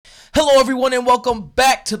Hello, everyone, and welcome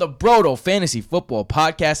back to the Brodo Fantasy Football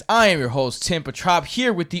Podcast. I am your host, Tim Petrop,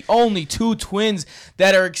 here with the only two twins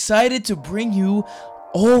that are excited to bring you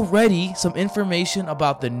already some information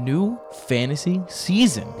about the new fantasy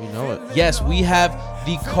season. You know it. Yes, we have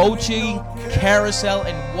the coaching carousel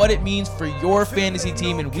and what it means for your fantasy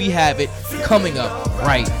team, and we have it coming up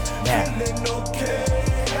right now.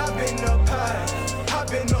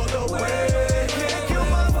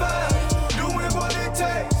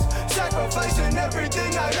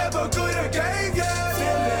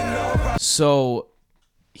 So,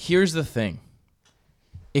 here's the thing.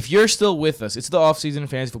 If you're still with us, it's the offseason in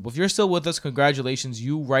fantasy football. If you're still with us, congratulations.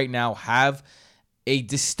 You right now have a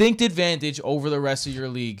distinct advantage over the rest of your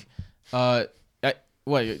league. Well,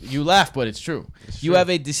 you laugh, but it's true. You have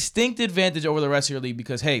a distinct advantage over the rest of your league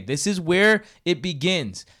because, hey, this is where it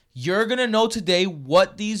begins. You're going to know today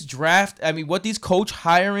what these coach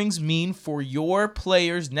hirings mean for your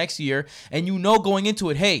players next year. And you know going into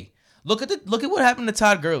it, hey, look at what happened to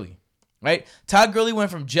Todd Gurley. Right? Todd Gurley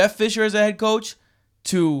went from Jeff Fisher as a head coach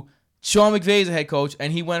to Sean McVay as a head coach,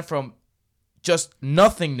 and he went from just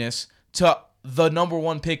nothingness to the number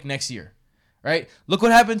one pick next year. Right? Look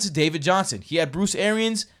what happened to David Johnson. He had Bruce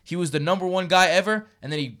Arians. He was the number one guy ever,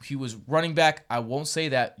 and then he was running back. I won't say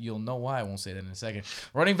that. You'll know why I won't say that in a second.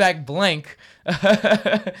 Running back blank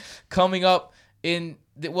coming up in,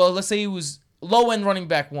 let's say he was low-end running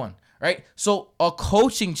back one. Right? So a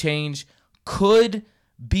coaching change could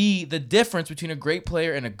be the difference between a great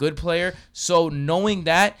player and a good player. So knowing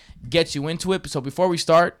that gets you into it. So before we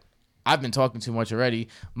start, I've been talking too much already.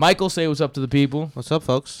 Michael, say what's up to the people. What's up,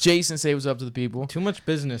 folks? Jason, say what's up to the people. Too much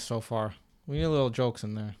business so far. We need a little jokes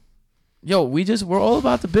in there. Yo, we're all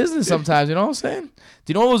about the business sometimes, you know what I'm saying?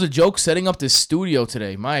 Do you know what was a joke setting up this studio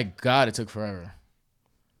today? My God, it took forever.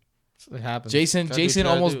 It happens. Jason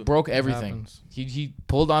almost broke everything. He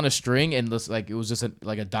pulled on a string and it was just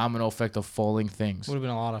a domino effect of falling things. Would have been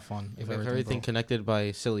a lot of fun if everything broke. Connected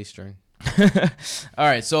by silly string. All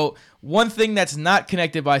right, so one thing that's not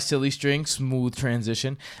connected by silly string, smooth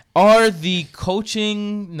transition, are the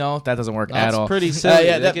coaching. No, that doesn't work at all. That's pretty silly.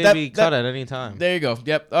 That can be cut at any time. There you go.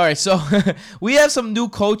 Yep. All right, so we have some new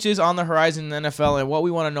coaches on the horizon in the NFL, and what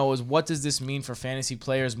we want to know is what does this mean for fantasy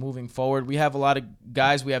players moving forward? We have a lot of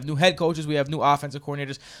guys. We have new head coaches. We have new offensive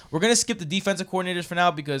coordinators. We're going to skip the defensive coordinators for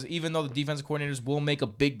now because even though the defensive coordinators will make a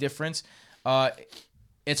big difference,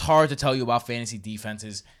 it's hard to tell you about fantasy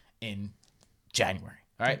defenses in January.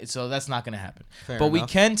 All right, so that's not going to happen. Fair enough. We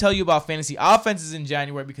can tell you about fantasy offenses in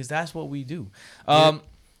January because that's what we do.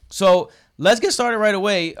 So let's get started right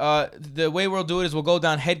away. The way we'll do it is we'll go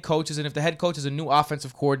down head coaches, and if the head coach is a new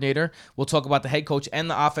offensive coordinator, we'll talk about the head coach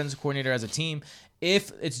and the offensive coordinator as a team.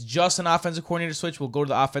 If it's just an offensive coordinator switch, we'll go to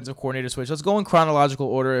the offensive coordinator switch. Let's go in chronological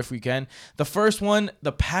order if we can. The first one,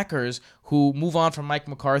 the Packers, who move on from Mike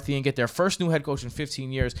McCarthy and get their first new head coach in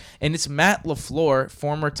 15 years. And it's Matt LaFleur,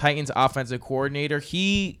 former Titans offensive coordinator.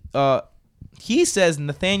 He says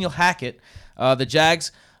Nathaniel Hackett, the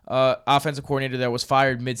Jags offensive coordinator that was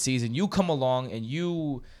fired midseason, you come along and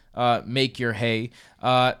you make your hay.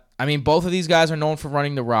 Both of these guys are known for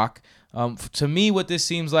running the rock. To me, what this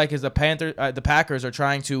seems like is the Packers are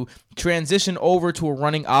trying to transition over to a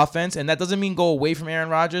running offense, and that doesn't mean go away from Aaron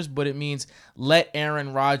Rodgers, but it means let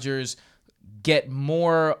Aaron Rodgers get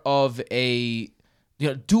more of a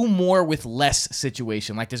do more with less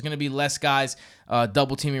situation. Like there's going to be less guys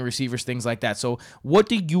double teaming receivers, things like that. So what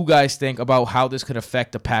do you guys think about how this could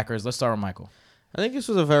affect the Packers? Let's start with Michael. I think this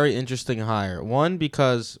was a very interesting hire. One,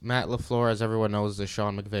 because Matt LaFleur, as everyone knows, is a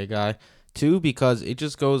Sean McVay guy. Two, because it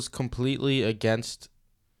just goes completely against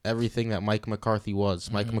everything that Mike McCarthy was.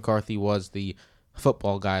 Mm-hmm. Mike McCarthy was the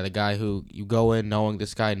football guy, the guy who you go in knowing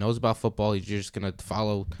this guy knows about football. You're just going to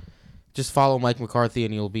follow Mike McCarthy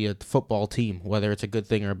and you'll be a football team, whether it's a good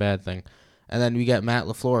thing or a bad thing. And then we get Matt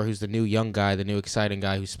LaFleur, who's the new young guy, the new exciting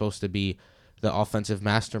guy who's supposed to be the offensive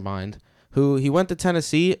mastermind, who he went to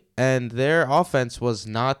Tennessee, and their offense was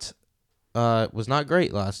not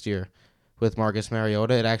great last year. With Marcus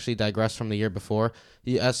Mariota, it actually digressed from the year before.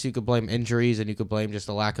 Yes, you could blame injuries and you could blame just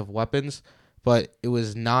a lack of weapons, but it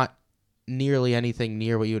was not nearly anything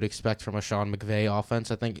near what you would expect from a Sean McVay offense.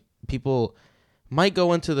 I think people might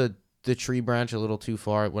go into the tree branch a little too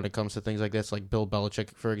far when it comes to things like this, like Bill Belichick,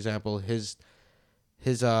 for example. His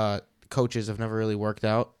coaches have never really worked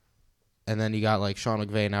out, and then you got like Sean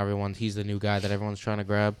McVay, and he's the new guy that everyone's trying to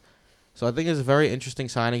grab. So I think it's a very interesting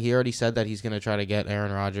signing. He already said that he's going to try to get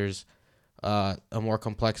Aaron Rodgers a more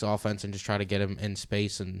complex offense and just try to get him in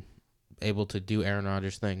space and able to do Aaron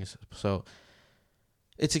Rodgers things. So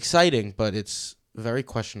it's exciting, but it's very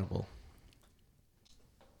questionable.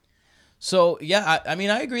 So, yeah, I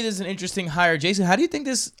mean, I agree this is an interesting hire. Jason, how do you think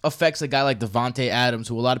this affects a guy like Devontae Adams,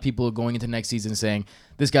 who a lot of people are going into next season saying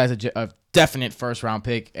this guy's a definite first-round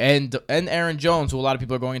pick, and Aaron Jones, who a lot of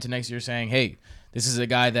people are going into next year saying, hey, this is a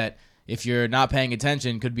guy that, if you're not paying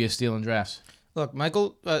attention, could be a steal in drafts? Look,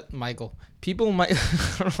 Michael, people might,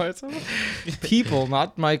 people,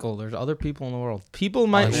 not Michael. There's other people in the world. People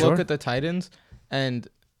might look at the Titans and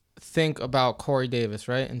think about Corey Davis,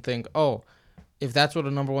 right? And think, oh, if that's what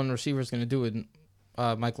a number one receiver is going to do in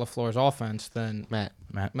Mike LaFleur's offense, then Matt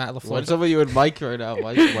LaFleur. What's up with you and Mike right now?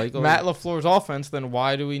 Michael? Matt LaFleur's offense, then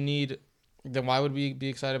why would we be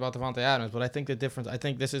excited about Devontae Adams? But I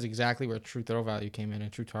think this is exactly where true throw value came in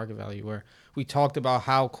and true target value, where we talked about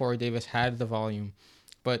how Corey Davis had the volume,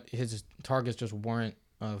 but his targets just weren't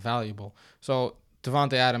valuable. So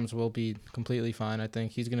Devontae Adams will be completely fine. I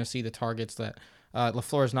think he's going to see the targets that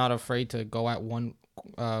LaFleur is not afraid to go at one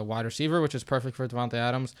wide receiver, which is perfect for Devontae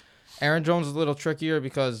Adams. Aaron Jones is a little trickier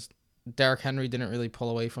because Derrick Henry didn't really pull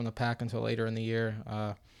away from the pack until later in the year.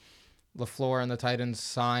 LaFleur and the Titans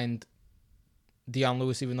signed Dion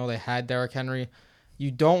Lewis, even though they had Derrick Henry.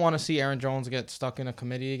 You don't want to see Aaron Jones get stuck in a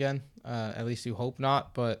committee again. At least you hope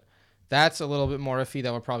not. But that's a little bit more iffy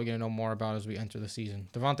that we're probably going to know more about as we enter the season.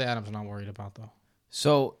 Devontae Adams I'm not worried about, though.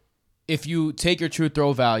 So if you take your true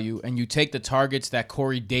throw value and you take the targets that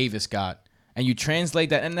Corey Davis got and you translate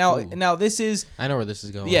that, and now this is... I know where this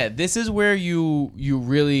is going. Yeah, this is where you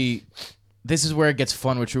really... This is where it gets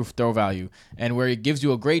fun with true throw value and where it gives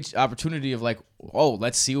you a great opportunity of like, oh,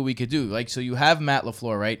 let's see what we could do. Like, so you have Matt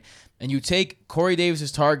LaFleur, right? And you take Corey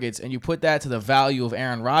Davis's targets and you put that to the value of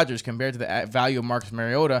Aaron Rodgers compared to the value of Marcus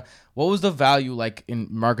Mariota. What was the value like in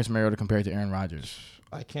Marcus Mariota compared to Aaron Rodgers?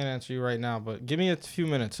 I can't answer you right now, but give me a few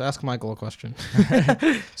minutes. Ask Michael a question.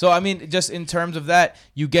 So, I mean, just in terms of that,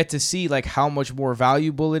 you get to see like how much more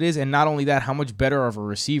valuable it is. And not only that, how much better of a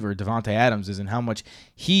receiver Devontae Adams is and how much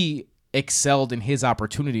he excelled in his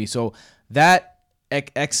opportunity. So that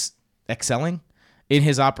excelling in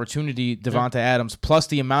his opportunity, Devontae Adams, plus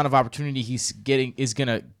the amount of opportunity he's getting is going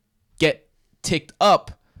to get ticked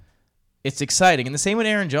up. It's exciting. And the same with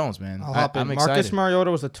Aaron Jones, man. I'm excited. Marcus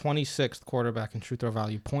Mariota was the 26th quarterback in true throw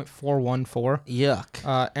value, 0.414.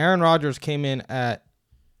 Yuck. Aaron Rodgers came in at,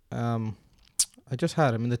 I just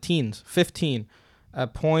had him in the teens, 15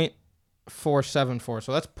 at 0.474.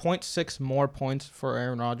 So that's 0.6 more points for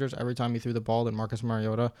Aaron Rodgers every time he threw the ball than Marcus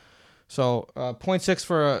Mariota. So 0.6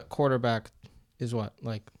 for a quarterback is what,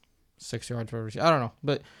 like 6 yards per receiver? I don't know.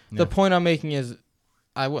 But the point I'm making is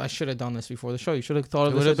I should have done this before the show. You should have thought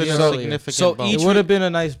of this. It would have been a significant bump. It would have been a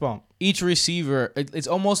nice bump. Each receiver, it's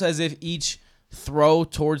almost as if each throw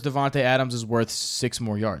towards Devontae Adams is worth 6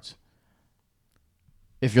 more yards.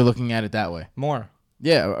 If you're looking at it that way. More.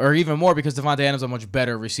 Yeah, or even more because Devontae Adams is a much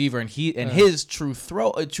better receiver, and his true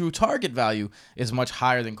target value is much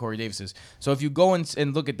higher than Corey Davis's. So if you go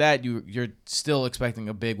and look at that, you're still expecting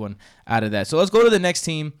a big one out of that. So let's go to the next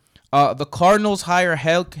team. The Cardinals hire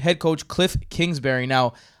head coach Cliff Kingsbury.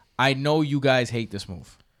 Now, I know you guys hate this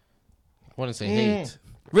move. I wouldn't say hate.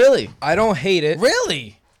 Really? I don't hate it.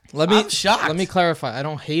 Really? I'm shocked. Let me clarify. I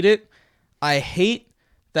don't hate it. I hate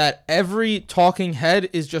that every talking head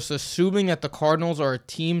is just assuming that the Cardinals are a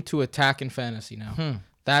team to attack in fantasy now.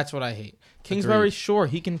 That's what I hate. Kingsbury, sure,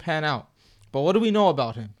 he can pan out. But what do we know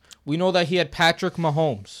about him? We know that he had Patrick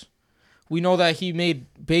Mahomes. We know that he made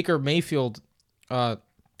Baker Mayfield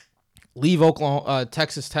leave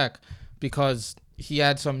Texas Tech because he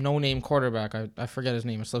had some no-name quarterback. I forget his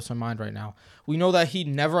name. It slips my mind right now. We know that he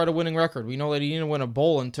never had a winning record. We know that he didn't win a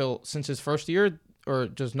bowl since his first year, or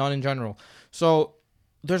just none in general. So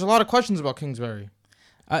there's a lot of questions about Kingsbury.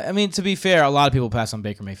 I mean, to be fair, a lot of people pass on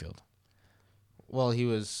Baker Mayfield. Well, he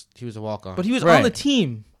was a walk-on. But he was on the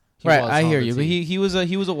team. I hear you. But he was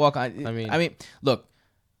a walk-on. I mean, look,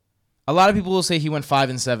 a lot of people will say he went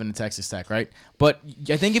 5-7 at Texas Tech, right? But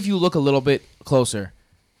I think if you look a little bit closer,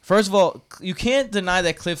 first of all, you can't deny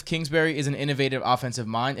that Cliff Kingsbury is an innovative offensive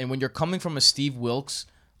mind, and when you're coming from a Steve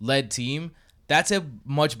Wilkes-led team, that's a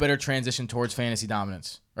much better transition towards fantasy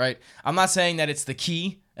dominance, right? I'm not saying that it's the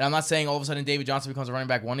key, and I'm not saying all of a sudden David Johnson becomes a running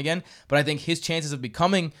back 1 again, but I think his chances of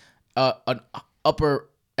becoming an upper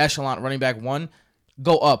echelon running back 1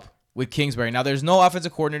 go up with Kingsbury. Now, there's no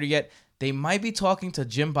offensive coordinator yet. They might be talking to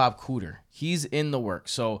Jim Bob Cooter. He's in the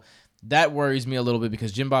works, so that worries me a little bit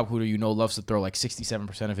because Jim Bob Cooter, loves to throw like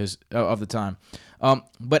 67% of the time.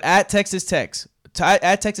 But at Texas Tech,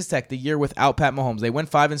 the year without Pat Mahomes, they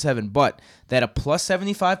went 5-7, but they had a plus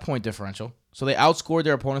 75 point differential. So they outscored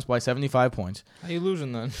their opponents by 75 points. How you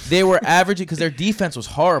losing then? They were averaging, because their defense was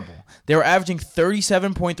horrible. They were averaging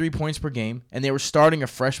 37.3 points per game, and they were starting a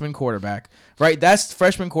freshman quarterback. Right? That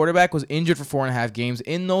freshman quarterback was injured for 4.5 games.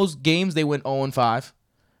 In those games, they went 0-5.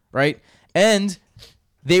 Right? And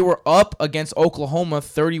they were up against Oklahoma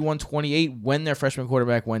 31-28 when their freshman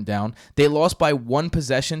quarterback went down. They lost by 1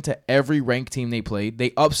 possession to every ranked team they played.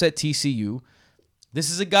 They upset TCU. This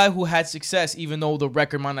is a guy who had success, even though the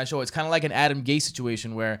record might not show. It's kind of like an Adam Gase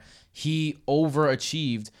situation where he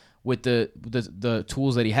overachieved with the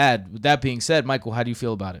tools that he had. With that being said, Michael, how do you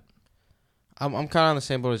feel about it? I'm kind of on the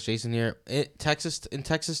same boat as Jason here. In Texas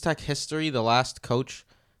Tech history, the last coach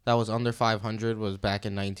that was under 500 was back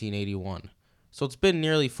in 1981. So it's been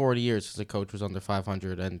nearly 40 years since a coach was under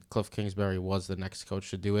 500, and Cliff Kingsbury was the next coach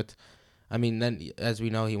to do it. I mean, then, as we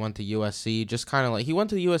know, he went to USC. Just kind of like, he went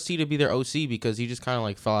to USC to be their OC because he just kind of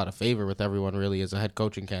like fell out of favor with everyone, really, as a head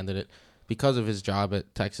coaching candidate because of his job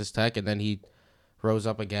at Texas Tech. And then he rose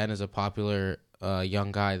up again as a popular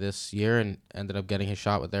young guy this year and ended up getting his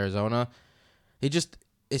shot with Arizona.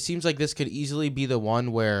 It seems like this could easily be the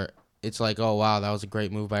one where it's like, oh, wow, that was a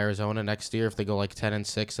great move by Arizona next year if they go like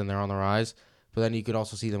 10-6 and they're on the rise. But then you could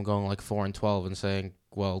also see them going like 4-12 and saying,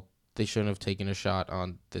 well, they shouldn't have taken a shot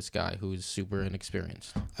on this guy who's super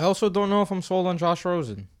inexperienced. I also don't know if I'm sold on Josh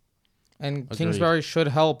Rosen. And Agreed. Kingsbury should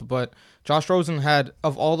help, but Josh Rosen had,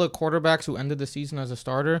 of all the quarterbacks who ended the season as a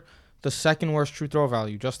starter, the second worst true throw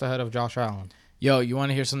value, just ahead of Josh Allen. Yo, you want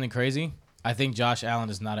to hear something crazy? I think Josh Allen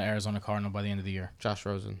is not an Arizona Cardinal by the end of the year. Josh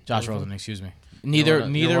Rosen. Josh Rosen, excuse me. Neither one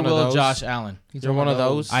of will those? Josh Allen. You're one of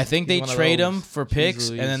those? I think they trade him for picks,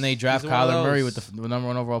 and then they draft He's one of Kyler Murray those. with the number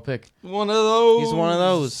 1 overall pick. One of those. He's one of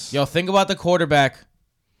those. Yo, think about the quarterback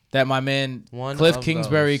that my man One Cliff of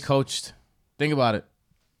Kingsbury those. coached. Think about it.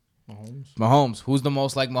 Mahomes. Who's the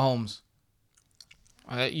most like Mahomes?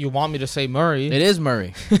 You want me to say Murray? It is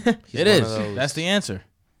Murray. It one is. of those. That's the answer.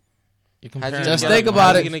 You're How's he comparing gonna Just get think up- about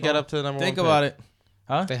how's it. he gonna get up to the number Think one about pick? it.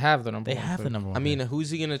 Huh? They have the number They one have the pick. number 1. I mean, who's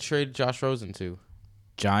he gonna trade Josh Rosen to?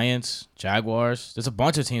 Giants, Jaguars. There's a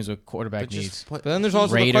bunch of teams with quarterback But just needs. put- But then there's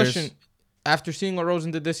also Raiders. the question, after seeing what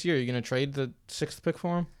Rosen did this year, you're going to trade the 6th pick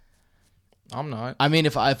for him? I'm not. I mean,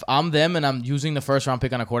 if I'm them and I'm using the 1st-round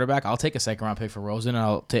pick on a quarterback, I'll take a 2nd-round pick for Rosen, and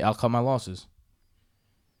I'll cut my losses.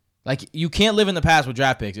 Like, you can't live in the past with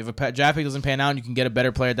draft picks. If a draft pick doesn't pan out and you can get a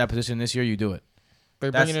better player at that position this year, you do it. They're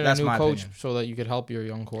That's- bringing in a that's new my coach opinion. so that you could help your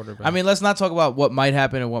young quarterback. I mean, let's not talk about what might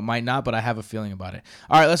happen and what might not, but I have a feeling about it.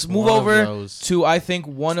 All right, let's move One of over those. to, I think,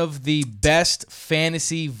 one of the best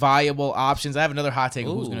fantasy viable options. I have another hot take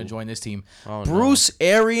of who's Ooh. going to join this team. Oh, no. Bruce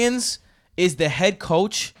Arians is the head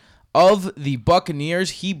coach of the Buccaneers.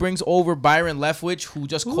 He brings over Byron Leftwich, who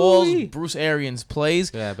just calls Ooh-wee. Bruce Arians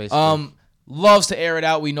plays. Yeah, basically. Loves to air it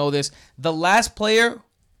out. We know this. The last player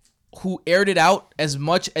who aired it out as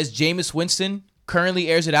much as Jameis Winston currently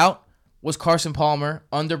airs it out was Carson Palmer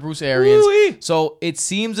under Bruce Arians. Ooh-wee. So it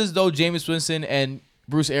seems as though Jameis Winston and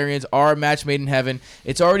Bruce Arians are a match made in heaven.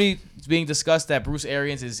 It's already being discussed that Bruce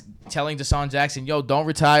Arians is telling Deshaun Jackson, yo, don't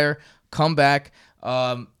retire, come back.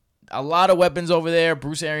 A lot of weapons over there.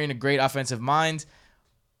 Bruce Arians, a great offensive mind.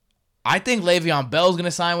 I think Le'Veon Bell's going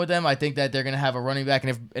to sign with them. I think that they're going to have a running back.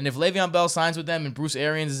 And if Le'Veon Bell signs with them and Bruce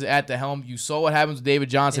Arians is at the helm, you saw what happens with David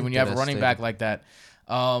Johnson when you have a running back like that.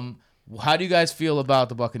 How do you guys feel about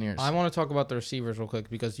the Buccaneers? I want to talk about the receivers real quick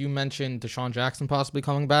because you mentioned Deshaun Jackson possibly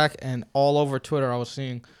coming back, and all over Twitter I was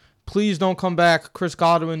seeing, please don't come back. Chris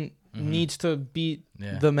Godwin needs to beat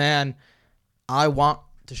the man. I want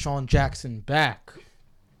Deshaun Jackson back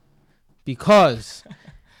because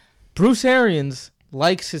Bruce Arians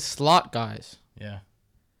likes his slot guys. Yeah.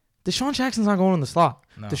 Deshaun Jackson's not going in the slot.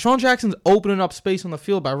 No. Deshaun Jackson's opening up space on the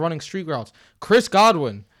field by running street routes. Chris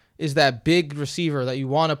Godwin is that big receiver that you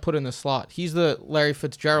want to put in the slot. He's the Larry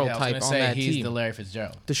Fitzgerald Yeah, I was type gonna on say that he's team. the Larry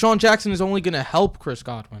Fitzgerald. Deshaun Jackson is only going to help Chris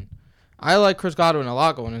Godwin. I like Chris Godwin a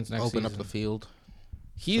lot going into next Open season. up the field.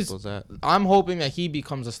 He's. Simple as that. I'm hoping that he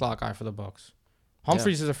becomes a slot guy for the Bucs.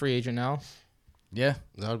 Humphreys is a free agent now. Yeah.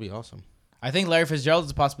 That would be awesome. I think Larry Fitzgerald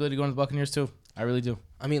is a possibility going to the Buccaneers too. I really do.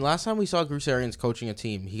 I mean, last time we saw Bruce Arians coaching a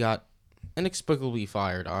team, he got inexplicably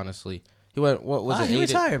fired, honestly. He went, what was it? He 8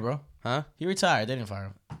 retired, bro. Huh? He retired. They didn't fire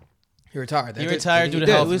him. He retired. He retired due to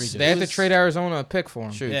did. health It was- reasons. They had to It was- trade Arizona a pick for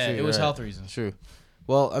him. True, Yeah, true, it was right. health reasons. True.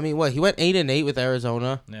 Well, I mean, what? He went 8-8 with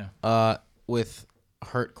Arizona. Yeah. With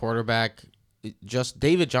hurt quarterback. Just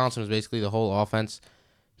David Johnson was basically the whole offense.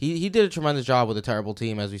 He did a tremendous job with a terrible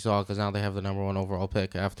team, as we saw, because now they have the number 1 overall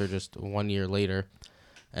pick after just 1 year later.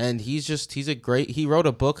 And he wrote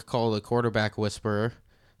a book called The Quarterback Whisperer.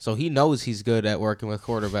 So he knows he's good at working with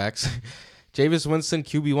quarterbacks. Jameis Winston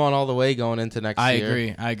QB1 all the way going into next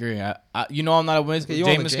year. I agree. I'm not a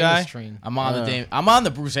Jameis guy. Train. I'm on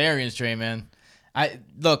the Bruce Arians train, man.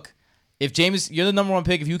 Look, if Jameis, you're the number one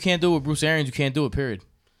pick. If you can't do it with Bruce Arians, you can't do it. Period.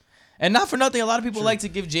 And not for nothing, a lot of people like to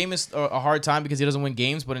give Jameis a hard time because he doesn't win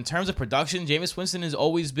games. But in terms of production, Jameis Winston has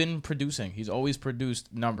always been producing. He's always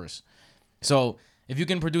produced numbers. So if you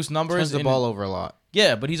can produce numbers, Turns the ball over a lot.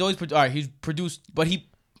 Yeah, but he's always he's produced, but he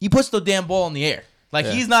puts the damn ball in the air. Like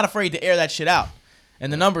he's not afraid to air that shit out,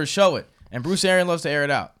 and the numbers show it. And Bruce Arians loves to air it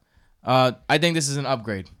out. I think this is an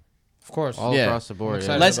upgrade. Of course, all across the board.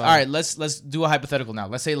 Yeah. Let's do a hypothetical now.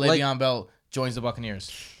 Let's say Le'Veon Bell joins the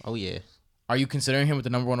Buccaneers. Oh yeah. Are you considering him with the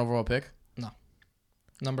number 1 overall pick? No.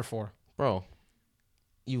 Number 4. Bro,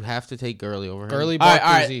 you have to take Gurley over him. Gurley, All Barkley,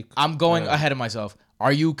 right. Zeke. I'm going ahead of myself.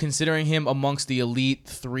 Are you considering him amongst the elite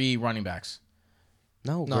 3 running backs?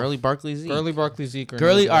 No. Gurley, Barkley, Zeke. Gurley, Barkley, Zeke.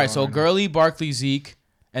 Gurley. All right. So Gurley, Barkley, Zeke,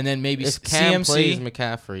 and then maybe if Cam CMC. plays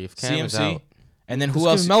McCaffrey, if Cam is out, and then who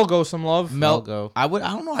Let's else? give Melgo some love. Melgo. I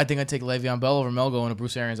don't know. I think I'd take Le'Veon Bell over Melgo in a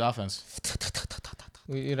Bruce Arians offense.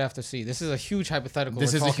 You'd have to see. This is a huge hypothetical.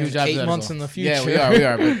 This We're is a talking huge 8 hypothetical. months in the future. Yeah, we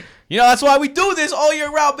are. But, that's why we do this all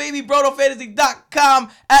year round, baby. BrotoFantasy.com,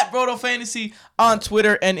 at BrotoFantasy on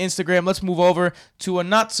Twitter and Instagram. Let's move over to a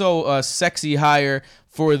not so sexy hire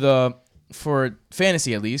for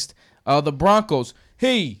fantasy at least. The Broncos.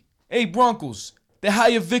 Hey, Broncos. They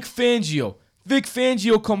hire Vic Fangio. Vic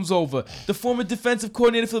Fangio comes over, the former defensive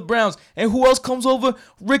coordinator for the Browns. And who else comes over?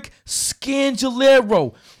 Rick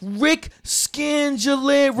Scangellero. Ricky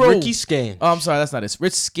Scan. Oh, I'm sorry, that's not it.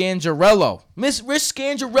 Rich Scangarello. Rich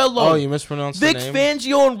Scangarello. Oh, you mispronounced Vic the name?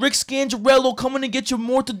 Fangio and Rick Scangarello coming to get your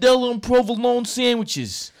mortadella and provolone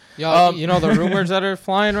sandwiches. Yo, you know the rumors that are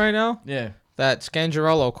flying right now? Yeah. That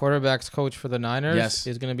Scangarello, quarterback's coach for the Niners, Yes.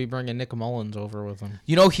 is going to be bringing Nick Mullins over with him.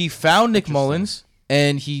 He found Nick Mullins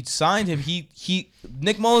and he signed him.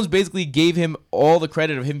 Nick Mullins basically gave him all the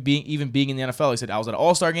credit of him being in the NFL. He said, I was at an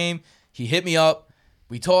All-Star game. He hit me up.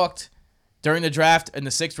 We talked during the draft in the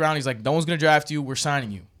 6th round. He's like, no one's going to draft you. We're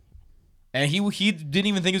signing you. And he didn't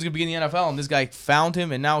even think he was going to be in the NFL. And this guy found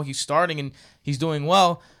him, and now he's starting, and he's doing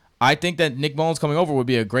well. I think that Nick Mullins coming over would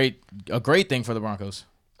be a great thing for the Broncos.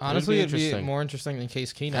 Honestly, it'd be more interesting than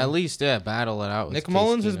Case Keenum. At least, battle it out with Nick Case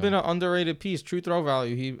Mullins Keenum. has been an underrated piece. True throw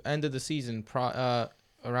value. He ended the season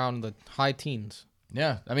around the high teens.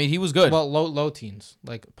 Yeah, I mean, he was good. Well, low teens,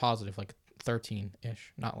 like positive, like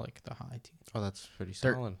 13-ish, not like the high teens. Oh, that's pretty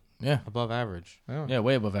solid. Yeah. Above average. Yeah,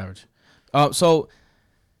 way above average. So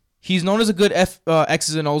he's known as a good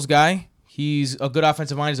X's and O's guy. He's a good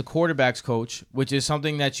offensive mind. He's a quarterback's coach, which is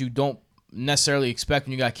something that you don't necessarily expect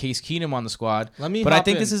when you got Case Keenum on the squad. I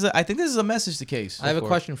think this is a message to Case. I have a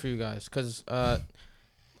question for you guys because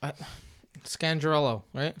Scangarello,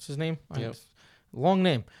 right? What's his name? Yep. Long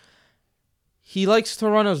name. He likes to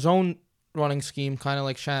run a zone running scheme, kind of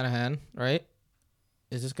like Shanahan, right?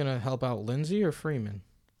 Is this gonna help out Lindsey or Freeman?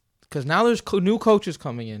 Because now there's new coaches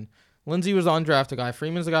coming in. Lindsey was the undrafted guy.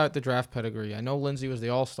 Freeman's the guy with the draft pedigree. I know Lindsey was the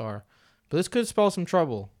all-star, but this could spell some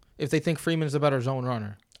trouble if they think Freeman's the better zone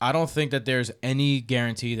runner. I don't think that there's any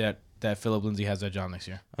guarantee that Philip Lindsay has that job next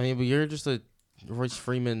year. I mean, but you're just a Royce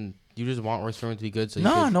Freeman. You just want Royce Freeman to be good. So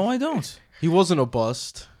No, I don't. He wasn't a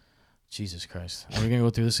bust. Jesus Christ. Are we going to go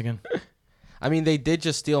through this again? I mean, they did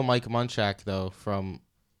just steal Mike Munchak, though, from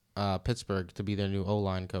Pittsburgh to be their new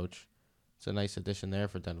O-line coach. It's a nice addition there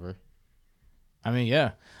for Denver. I mean,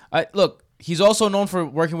 yeah. Look, he's also known for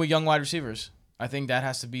working with young wide receivers. I think that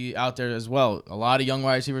has to be out there as well. A lot of young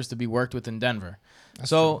wide receivers to be worked with in Denver.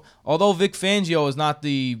 Although Vic Fangio is not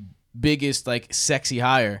the biggest, sexy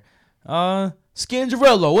hire,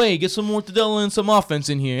 Scangarello, hey, get some mortadella and some offense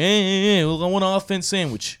in here. Hey, I want an offense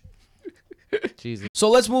sandwich. Jesus. So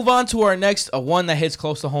let's move on to our next one that hits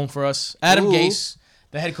close to home for us. Adam Gase,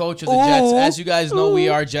 the head coach of the Jets. As you guys know, we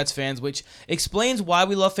are Jets fans, which explains why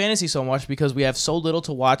we love fantasy so much, because we have so little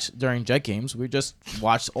to watch during Jet games. We just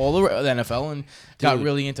watched all the NFL and got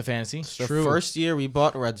really into fantasy. The first year we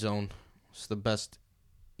bought Red Zone. It's the best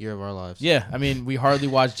year of our lives. Yeah, I mean, we hardly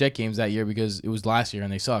watched Jet games that year because it was last year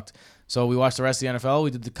and they sucked. So we watched the rest of the NFL.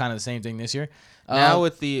 We did kind of the same thing this year. Now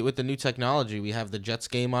with the new technology, we have the Jets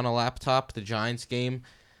game on a laptop, the Giants game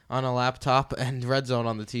on a laptop, and Red Zone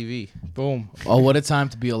on the TV. Boom. Oh, what a time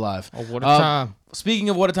to be alive. Oh, what a time. Speaking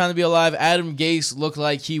of what a time to be alive, Adam Gase looked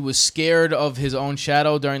like he was scared of his own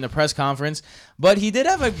shadow during the press conference, but he did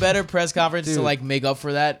have a better press conference to make up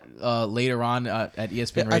for that later on at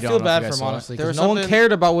ESPN Radio. I feel bad for him, honestly, because no one something-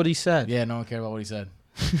 cared about what he said. Yeah, no one cared about what he said.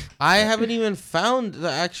 I haven't even found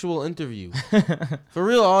the actual interview. For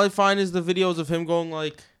real, all I find is the videos of him going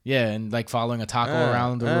like... Yeah, and following a taco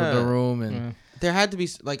around the room. And There had to be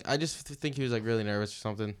like I just think he was like really nervous or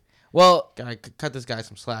something. Well, Guy, cut this guy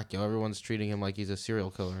some slack, yo. Everyone's treating him like he's a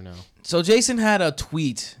serial killer now. so Jason had a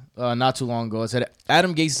tweet not too long ago. It said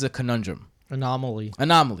Adam Gase is a conundrum. Anomaly.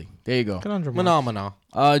 Anomaly. There you go. Conundrum. Phenomenal.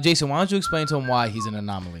 Jason, why don't you explain to him why he's an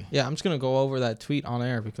anomaly? Yeah, I'm just gonna go over that tweet on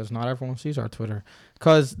air because not everyone sees our Twitter.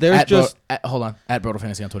 Because there's Hold on. At Broto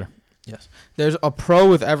Fantasy on Twitter. yes, there's a pro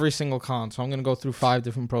with every single con. So I'm gonna go through 5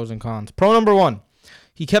 different pros and cons. Pro number 1,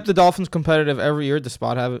 he kept the Dolphins competitive every year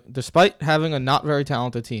despite having a not very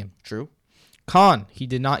talented team. True. Con, he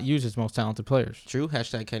did not use his most talented players. True.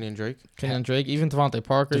 Hashtag Kenyon Drake. Kenyon Drake, even Devontae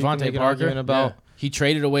Parker. you can make Devontae an Parker. argument about. Yeah. He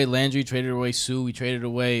traded away Landry, traded away Sue. He traded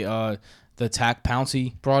away the Tack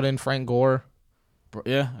Pouncey. Brought in Frank Gore.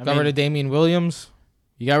 Yeah. Got rid of Damian Williams.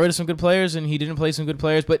 You got rid of some good players, and he didn't play some good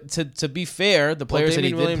players. But to be fair, the players that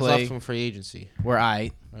he Williams did play left from free agency. were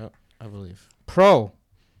I. I believe. Pro,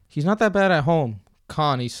 he's not that bad at home.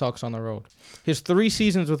 Con, he sucks on the road. His 3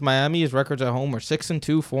 seasons with Miami, his records at home were 6-2,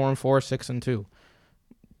 4-4, 6-2.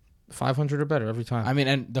 500 or better every time. I mean,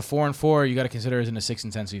 and the 4-4 you got to consider is in a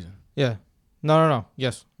 6-10 season. Yeah. No.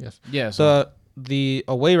 Yes. Yeah. So The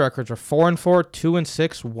away records are 4-4,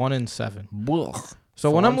 2-6, 1-7.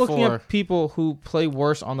 So when I'm looking 4-4. at people who play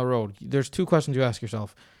worse on the road, there's 2 questions you ask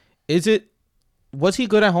yourself. Was he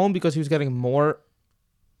good at home because he was getting more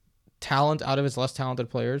talent out of his less talented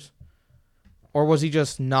players? Or was he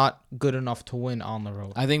just not good enough to win on the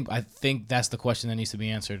road? I think that's the question that needs to be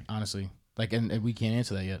answered, honestly. Like, and we can't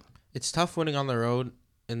answer that yet. It's tough winning on the road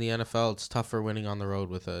in the NFL. It's tougher winning on the road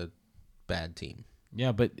with a bad team.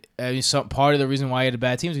 Yeah, but I mean, some part of the reason why he had a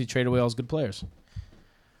bad team is he traded away all his good players.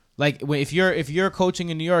 Like, if you're coaching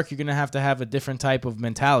in New York, you're gonna have to have a different type of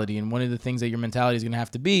mentality, and one of the things that your mentality is gonna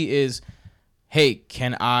have to be is, hey,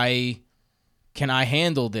 can I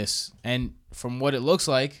handle this? And from what it looks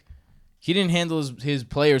like, he didn't handle his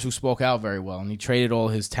players who spoke out very well, and he traded all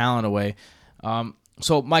his talent away.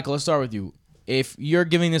 So, Michael, let's start with you. If you're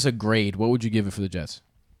giving this a grade, what would you give it for the Jets?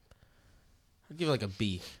 I'd give it like a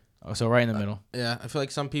B. Oh, so right in the middle. Yeah, I feel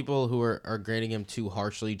like some people who are grading him too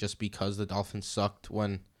harshly just because the Dolphins sucked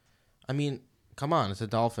when, I mean, come on, it's the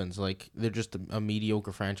Dolphins. Like, they're just a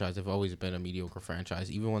mediocre franchise. They've always been a mediocre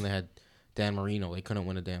franchise. Even when they had Dan Marino, they couldn't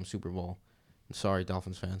win a damn Super Bowl. I'm sorry,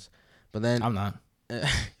 Dolphins fans. But then... I'm not.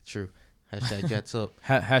 True. Hashtag Jets up.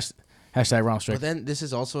 Hashtag wrong strike. But then this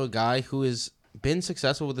is also a guy who has been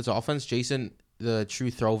successful with his offense. Jason, the true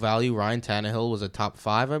throw value, Ryan Tannehill was a top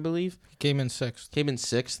 5, I believe. He came in 6th. Came in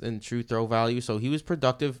 6th in true throw value, so he was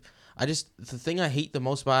productive. The thing I hate the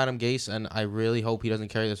most about Adam Gase, and I really hope he doesn't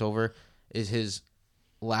carry this over, is his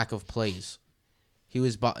lack of plays. He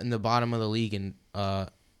was in the bottom of the league in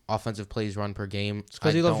offensive plays run per game. It's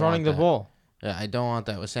because he loves running the ball. Yeah, I don't want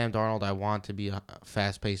that. With Sam Darnold, I want to be a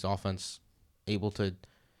fast-paced offense, able to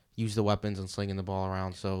use the weapons and slinging the ball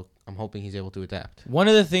around, so I'm hoping he's able to adapt. One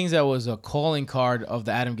of the things that was a calling card of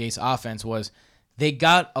the Adam Gase offense was they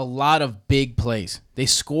got a lot of big plays. They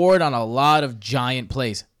scored on a lot of giant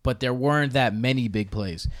plays, but there weren't that many big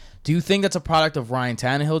plays. Do you think that's a product of Ryan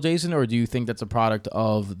Tannehill, Jason, or do you think that's a product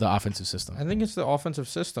of the offensive system? I think it's the offensive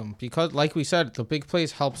system because, like we said, the big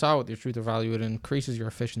plays helps out with your truth or value. It increases your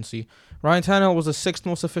efficiency. Ryan Tannehill was the 6th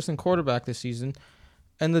most efficient quarterback this season,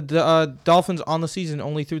 and the Dolphins on the season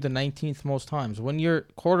only threw the 19th most times. When your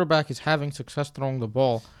quarterback is having success throwing the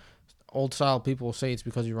ball, old style people will say it's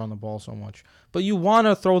because you run the ball so much. But you want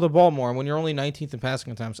to throw the ball more. And when you're only 19th in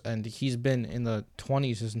passing attempts, and he's been in the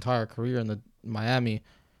 20s his entire career in the Miami,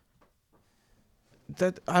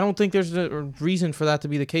 that I don't think there's a reason for that to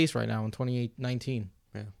be the case right now in 2019.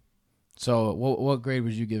 Yeah. So what grade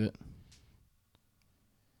would you give it?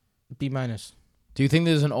 B-. Do you think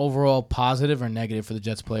there's an overall positive or negative for the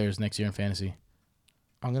Jets players next year in fantasy?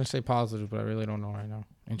 I'm going to say positive, but I really don't know right now.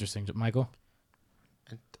 Interesting. Michael?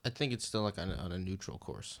 I think it's still like on a neutral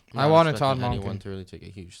course. I wanted Todd Monken. Anyone to really take a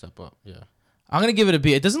huge step up. Yeah. I'm going to give it a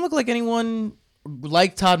B. It doesn't look like anyone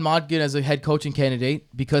liked Todd Monken as a head coaching candidate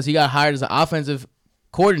because he got hired as an offensive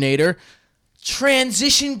coordinator.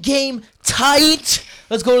 Transition game tight.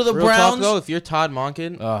 Let's go to the Real Browns. talk, though, if you're Todd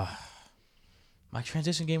Monken, My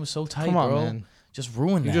transition game was so tight, Come on, bro. man. Just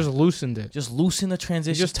ruined You that. just loosened it. Just loosen the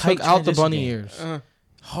transition. You just tight took out the transition bunny game. ears.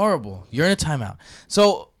 Horrible. You're in a timeout.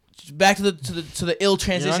 So back to the ill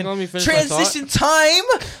transition. gonna let me finish my Transition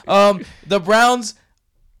time. The Browns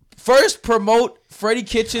first promote Freddie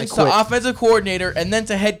Kitchens I to quit. offensive coordinator and then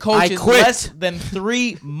to head coach in quit. less than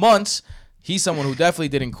 3 months. He's someone who definitely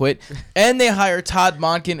didn't quit. And they hire Todd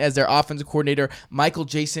Monken as their offensive coordinator. Michael,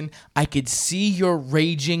 Jason, I could see your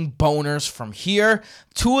raging boners from here.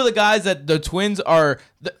 2 of the guys that the Twins are,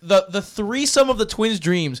 the threesome of the Twins'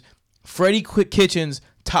 dreams, Freddie Kitchens,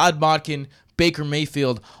 Todd Monken, Baker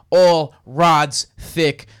Mayfield all rods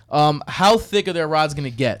thick. How thick are their rods going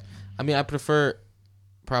to get? I mean, I prefer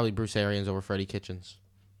probably Bruce Arians over Freddie Kitchens.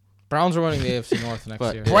 Browns are winning the AFC North next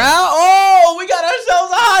But- year. Yeah. Brown? Oh, we got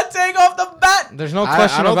ourselves a hot take off the bat. There's no I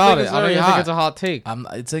question don't about think it. it's I don't very even think hot. it's a hot take.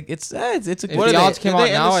 It's a If good. What the odds came Did out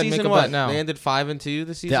they end now, the I'd make season a what? bet now. They ended 5-2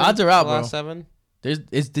 this season. odds are out, the last bro. 7.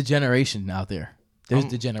 It's degeneration out there. There's I'm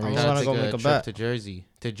degeneration. gonna Gotta go take make a trip bet. to Jersey.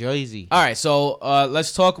 To Jersey. All right, so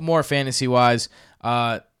let's talk more fantasy wise.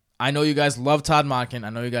 I know you guys love Todd Monken. I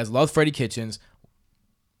know you guys love Freddie Kitchens.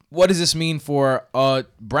 What does this mean for a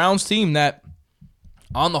Browns team that,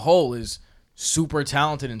 on the whole, is super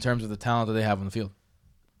talented in terms of the talent that they have on the field?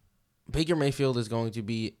 Baker Mayfield is going to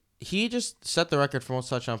be. He just set the record for most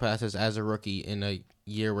touchdown passes as a rookie in a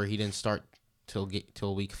year where he didn't start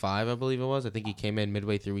till week 5, I believe it was. I think he came in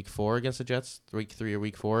midway through week 4 against the Jets, week 3 or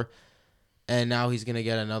week 4, and now he's gonna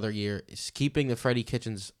get another year. He's keeping the Freddie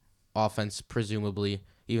Kitchens offense, presumably,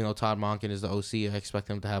 even though Todd Monken is the OC. I expect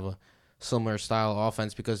him to have a similar style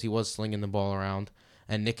offense because he was slinging the ball around.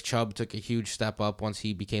 And Nick Chubb took a huge step up once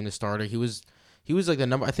he became the starter. He was like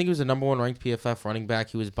I think he was the number 1 ranked PFF running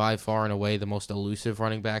back. He was by far and away the most elusive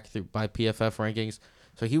running back by PFF rankings.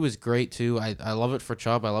 So he was great too. I love it for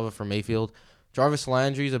Chubb. I love it for Mayfield. Jarvis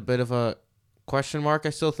Landry's a bit of a question mark, I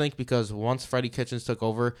still think, because once Freddie Kitchens took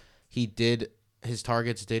over, his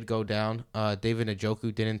targets did go down. David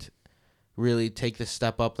Njoku didn't really take the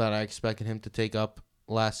step up that I expected him to take up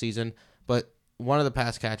last season. But one of the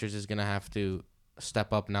pass catchers is going to have to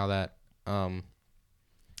step up now that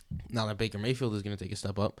Baker Mayfield is going to take a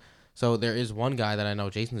step up. So there is one guy that I know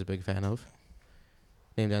Jason's a big fan of,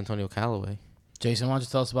 named Antonio Callaway. Jason, why don't you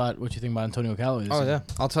tell us about what you think about Antonio Callaway? Oh, yeah.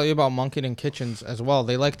 I'll tell you about Monken and Kitchens as well.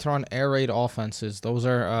 They like to run air raid offenses. Those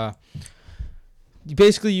are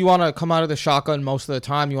basically you want to come out of the shotgun most of the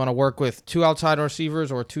time. You want to work with 2 outside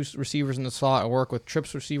receivers or 2 receivers in the slot, or work with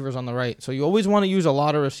trips receivers on the right. So you always want to use a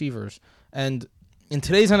lot of receivers. And in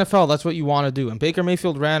today's NFL, that's what you want to do. And Baker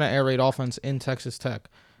Mayfield ran an air raid offense in Texas Tech.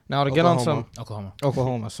 Now to get on some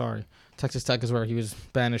Oklahoma, sorry. Texas Tech is where he was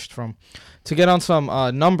banished from. To get on some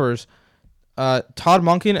numbers, Todd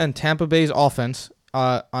Monken and Tampa Bay's offense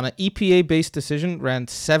on an EPA-based decision ran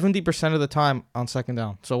 70% of the time on second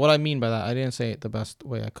down. So what I mean by that, I didn't say it the best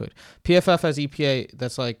way I could. PFF has EPA,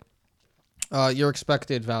 that's like your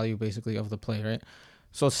expected value basically of the play, right?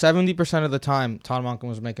 So 70% of the time, Todd Monken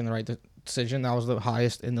was making the right decision. That was the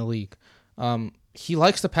highest in the league. He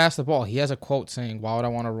likes to pass the ball. He has a quote saying, "Why would I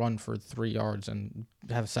want to run for 3 yards and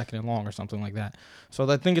have a second and long," or something like that. So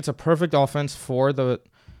I think it's a perfect offense for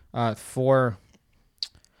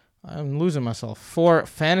I'm losing myself, for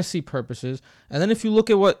fantasy purposes. And then if you look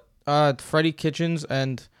at what Freddie Kitchens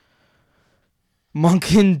and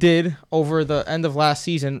Monken did over the end of last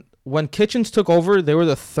season, when Kitchens took over, they were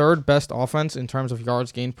the 3rd best offense in terms of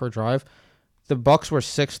yards gained per drive. The Bucs were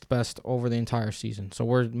 6th best over the entire season. So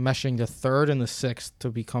we're meshing the 3rd and the 6th to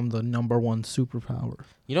become the number 1 superpower.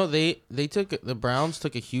 You know, the Browns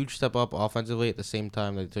took a huge step up offensively at the same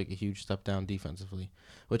time they took a huge step down defensively,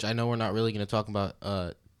 which I know we're not really going to talk about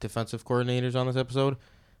defensive coordinators on this episode,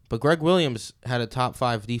 but Greg Williams had a top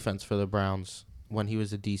 5 defense for the Browns when he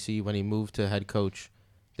was a DC. When he moved to head coach,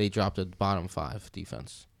 they dropped a bottom 5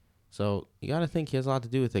 defense. So you got to think he has a lot to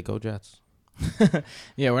do with it. Go Jets.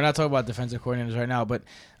 Yeah, we're not talking about defensive coordinators right now, but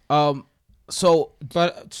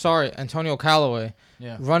sorry, Antonio Callaway,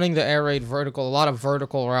 yeah, running the air raid vertical, a lot of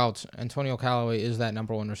vertical routes. Antonio Callaway is that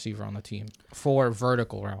number 1 receiver on the team for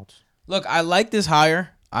vertical routes. Look, I like this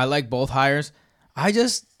hire. I like both hires. I'm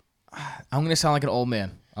gonna sound like an old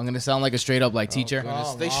man. I'm gonna sound like a straight up teacher.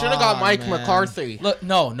 God. They should have got Mike man. McCarthy. Look,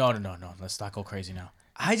 no. Let's not go crazy now.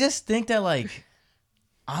 I just think that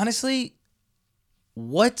honestly,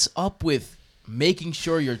 what's up with making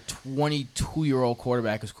sure your 22-year-old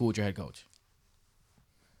quarterback is cool with your head coach?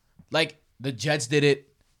 The Jets did it.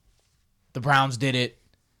 The Browns did it.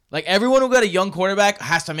 Everyone who got a young quarterback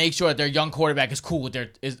has to make sure that their young quarterback is cool with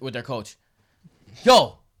their coach.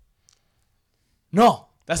 Yo. No.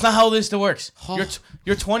 That's not how this works.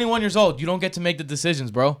 You're 21 years old. You don't get to make the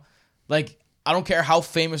decisions, bro. I don't care how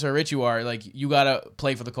famous or rich you are. You got to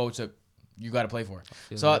play for the coach that you got to play for.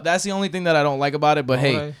 So that's the only thing that I don't like about it. But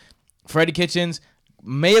hey, Freddie Kitchens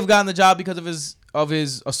may have gotten the job because of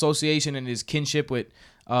his association and his kinship with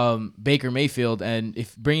Baker Mayfield. And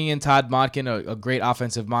if bringing in Todd Monken, a great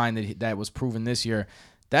offensive mind that was proven this year,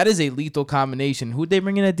 that is a lethal combination. Who'd they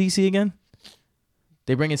bring in at DC again?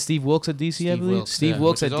 They bring in Steve Wilkes at DC, I believe. Steve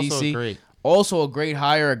Wilkes at DC. Also a great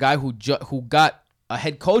hire, a guy who got a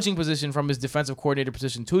head coaching position from his defensive coordinator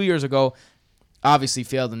position 2 years ago. Obviously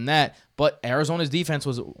failed in that, but Arizona's defense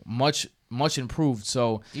was much much improved.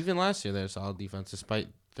 So Even last year, they had a solid defense despite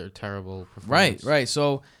their terrible performance. right.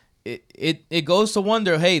 So it goes to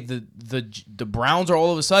wonder. Hey, the Browns are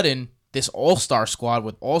all of a sudden this all-star squad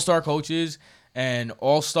with all-star coaches and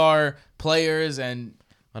all-star players, and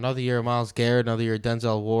Another year of Myles Garrett, another year of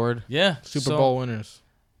Denzel Ward. yeah, Super Bowl winners.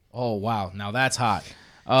 Oh wow, now that's hot.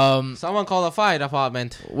 Someone call a fire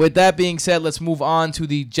department. With that being said, let's move on to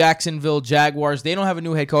the Jacksonville Jaguars. They don't have a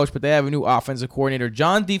new head coach, but they have a new offensive coordinator,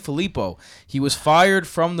 John DeFilippo. He was fired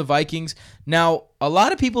from the Vikings. Now, a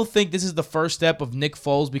lot of people think this is the first step of Nick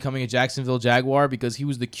Foles becoming a Jacksonville Jaguar because he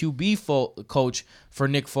was the QB coach for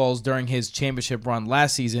Nick Foles during his championship run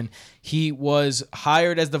last season. He was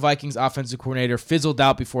hired as the Vikings offensive coordinator, fizzled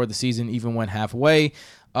out before the season even went halfway.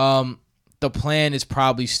 The plan is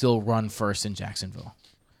probably still run first in Jacksonville.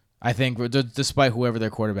 I think, despite whoever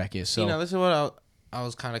their quarterback is. So This is what I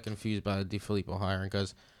was kind of confused by DeFilippo hiring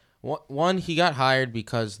because, one, he got hired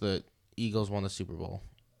because the Eagles won the Super Bowl.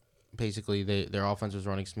 Basically, their offense was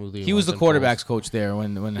running smoothly. he was the quarterback's coach there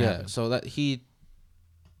when it happened. So that he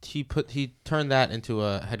turned that into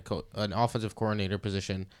a head coach, an offensive coordinator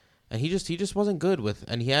position, and he just wasn't good with.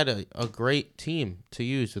 And he had a great team to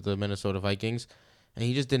use with the Minnesota Vikings. And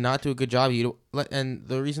he just did not do a good job. And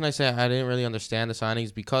the reason I say I didn't really understand the signings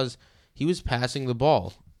is because he was passing the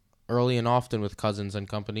ball early and often with Cousins and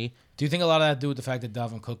company. Do you think a lot of that had to do with the fact that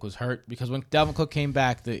Dalvin Cook was hurt? Because when Dalvin Cook came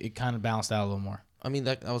back, it kind of balanced out a little more. I mean,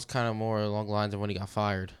 that was kind of more along the lines of when he got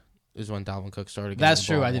fired is when Dalvin Cook started getting That's the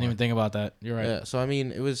true. ball I didn't more. even think about that. You're right. Yeah, so, I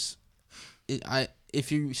mean,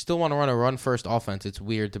 if you still want to run a run-first offense, it's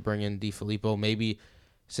weird to bring in DeFilippo. Maybe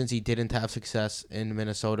since he didn't have success in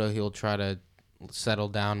Minnesota, he'll try to settle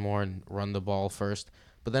down more and run the ball first.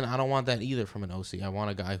 But then I don't want that either from an OC. I want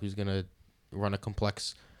a guy who's going to run a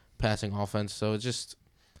complex passing offense. So it's just,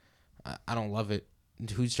 I don't love it.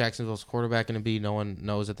 Who's Jacksonville's quarterback going to be? No one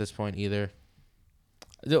knows at this point either.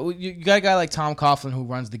 You got a guy like Tom Coughlin who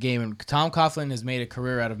runs the game, and Tom Coughlin has made a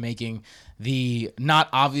career out of making the not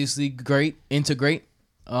obviously great into great.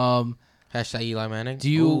 Hashtag Eli Manning. Do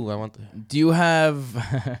you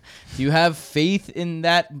have faith in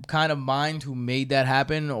that kind of mind who made that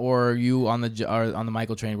happen, or are you on the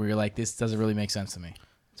Michael train where you're like, this doesn't really make sense to me?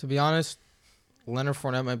 To be honest, Leonard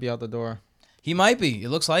Fournette might be out the door. He might be. It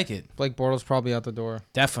looks like it. Blake Bortles probably out the door.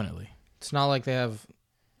 Definitely. It's not like they have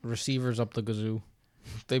receivers up the gazoo.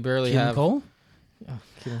 They barely Keelan have. Cole? Yeah,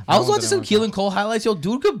 Keelan I was Cole watching some didn't work Keelan Cole highlights. Yo,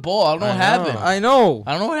 dude, good ball. I don't know what happened. out. I know.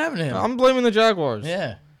 I don't know what happened to him. I'm blaming the Jaguars.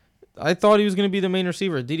 Yeah. I thought he was going to be the main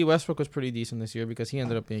receiver. Dede Westbrook was pretty decent this year because he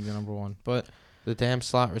ended up being the number one. But The damn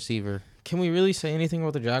slot receiver. can we really say anything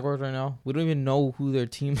about the Jaguars right now? We don't even know who their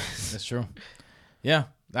team is. That's true. Yeah.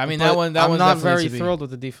 I mean, But that one. I'm not definitely very to be- thrilled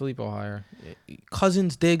with the DeFilippo hire.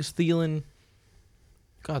 Cousins, Diggs, Thielen.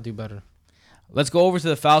 Gotta do better. Let's go over to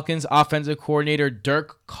the Falcons. Offensive coordinator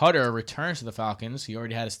Dirk Cutter returns to the Falcons. He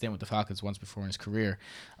already had a stint with the Falcons once before in his career.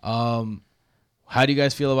 How do you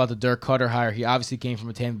guys feel about the Dirk Cutter hire? He obviously came from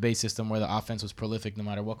a Tampa Bay system where the offense was prolific no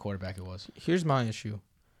matter what quarterback it was. Here's my issue.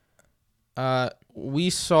 We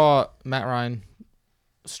saw Matt Ryan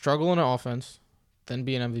struggle in an offense, then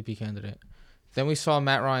be an MVP candidate. Then we saw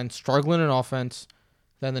Matt Ryan struggle in an offense.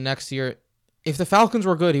 Then the next year, if the Falcons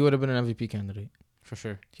were good, he would have been an MVP candidate. For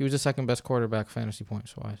sure. He was the second best quarterback fantasy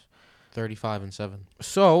points wise. 35-7.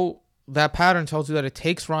 So that pattern tells you that it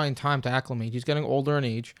takes Ryan time to acclimate. He's getting older in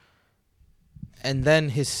age. And then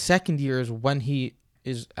his second year is when he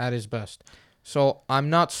is at his best. So I'm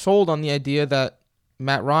not sold on the idea that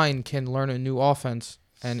Matt Ryan can learn a new offense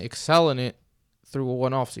and excel in it through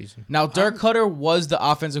one offseason. Now, Dirk Cutter was the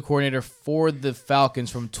offensive coordinator for the Falcons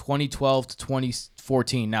from 2012 to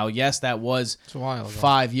 2014. Now, yes, that was It's a while ago.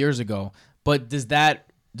 5 years ago. But does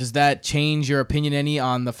that change your opinion any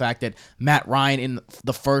on the fact that Matt Ryan in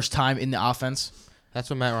the first time in the offense? That's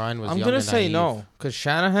when Matt Ryan was I'm young going to and say naive. no, because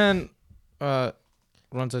Shanahan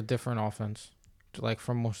runs a different offense, like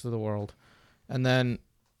from most of the world. And then,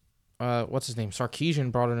 what's his name?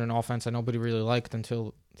 Sarkisian brought in an offense that nobody really liked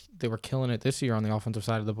until they were killing it this year on the offensive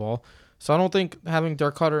side of the ball. So I don't think having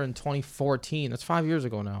Dirk Cutter in 2014, that's 5 years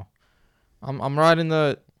ago now. I'm riding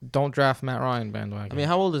the don't draft Matt Ryan bandwagon. I mean,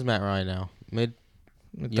 how old is Matt Ryan now?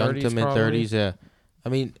 Young to Mid-30s mid probably. 30s, yeah. I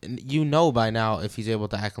mean, you know by now if he's able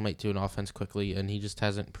to acclimate to an offense quickly, and he just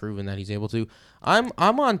hasn't proven that he's able to. I'm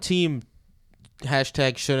on team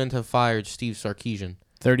hashtag shouldn't have fired Steve Sarkisian.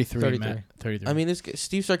 33, Matt. 33. I mean,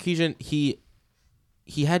 Steve Sarkisian,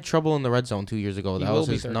 he had trouble in the red zone 2 years ago. He That will was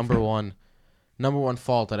be his 33. number one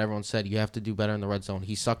fault that everyone said you have to do better in the red zone.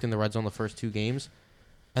 He sucked in the red zone the first 2 games.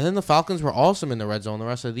 And then the Falcons were awesome in the red zone the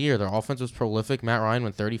rest of the year. Their offense was prolific. Matt Ryan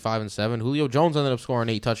went 35-7. Julio Jones ended up scoring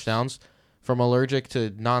 8 touchdowns. from allergic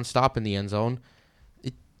to nonstop in the end zone.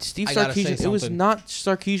 Steve I gotta say Sarkisian, it was something. not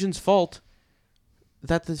Sarkisian's fault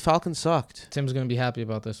that the Falcons sucked. Tim's gonna be happy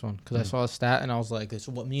about this one because I saw a stat and I was like, "This is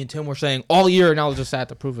what me and Tim were saying all year," and I was just sad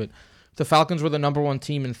to prove it. The Falcons were the number 1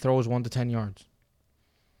 team in throws 1 to 10 yards.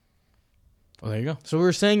 Well, there you go. So we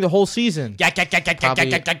were saying the whole season.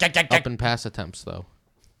 Probably up and pass attempts, though.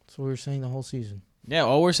 So we were saying the whole season. Yeah,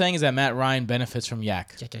 all we're saying is that Matt Ryan benefits from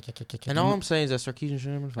Yak. And all I'm saying is that Sarkisian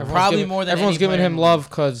shouldn't have been fired. Probably more than everyone's any giving player him in the love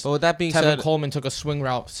because But with that being Tevin said, Coleman took a swing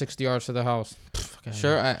route 60 yards to the house.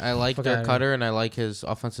 sure, I like Fuck their outta cutter and I like his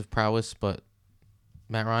offensive prowess, but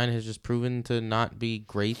Matt Ryan has just proven to not be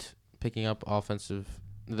great picking up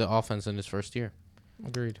the offense in his first year.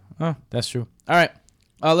 Agreed. Oh, that's true. All right.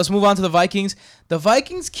 Let's move on to the Vikings. The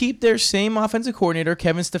Vikings keep their same offensive coordinator,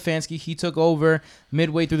 Kevin Stefanski. He took over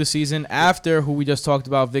midway through the season after who we just talked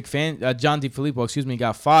about, John DeFilippo,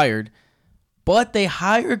 got fired. But they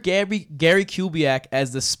hired Gary Kubiak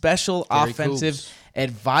as the special Gary offensive Kubes.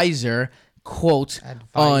 advisor, quote,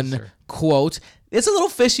 Advisor. unquote. It's a little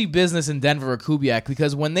fishy business in Denver with Kubiak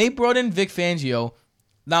because when they brought in Vic Fangio,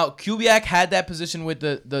 now, Kubiak had that position with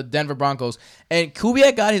the Denver Broncos, and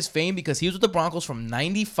Kubiak got his fame because he was with the Broncos from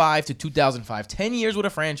 95 to 2005, 10 years with a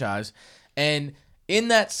franchise, and in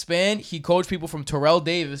that span, he coached people from Terrell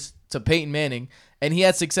Davis to Peyton Manning, and he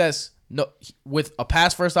had success with a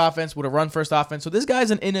pass-first offense, with a run-first offense, so this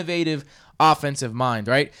guy's an innovative offensive mind,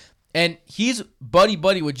 right? And he's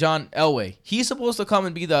buddy-buddy with John Elway. He's supposed to come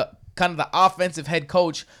and be the kind of the offensive head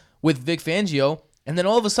coach with Vic Fangio, and then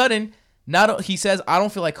all of a sudden, he says, I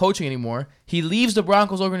don't feel like coaching anymore. He leaves the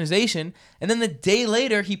Broncos organization, and then the day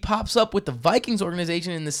later, he pops up with the Vikings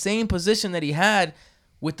organization in the same position that he had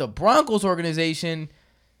with the Broncos organization.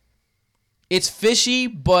 It's fishy,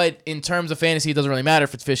 but in terms of fantasy, it doesn't really matter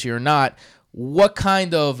if it's fishy or not. What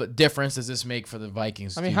kind of difference does this make for the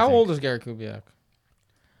Vikings? I mean, how old is Gary Kubiak?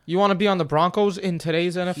 You want to be on the Broncos in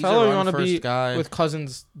today's NFL, or you want to be guy with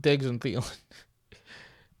Cousins, Diggs, and Thielen?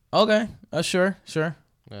 Okay, sure.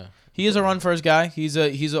 Yeah. He is a run-first guy. He's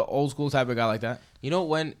an old-school type of guy like that. You know,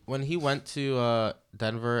 when he went to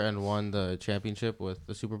Denver and won the championship with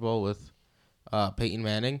the Super Bowl with Peyton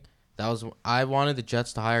Manning, I wanted the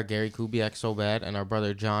Jets to hire Gary Kubiak so bad, and our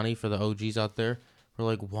brother Johnny, for the OGs out there, were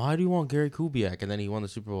like, why do you want Gary Kubiak? And then he won the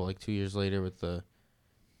Super Bowl like 2 years later with the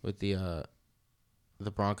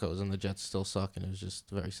Broncos, and the Jets still suck, and it was just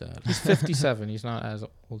very sad. He's 57. He's not as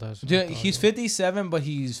old as. He's 57, but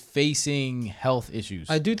he's facing health issues.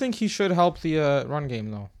 I do think he should help the run game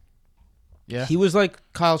though. Yeah. He was like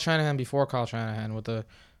Kyle Shanahan before Kyle Shanahan with the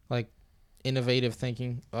innovative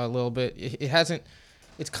thinking a little bit. It hasn't.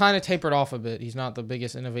 It's kind of tapered off a bit. He's not the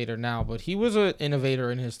biggest innovator now, but he was an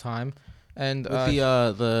innovator in his time. And With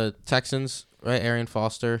the Texans, right? Arian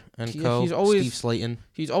Foster and co. he's always- Steve Slayton.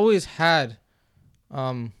 he's always had,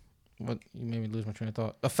 what you made me lose my train of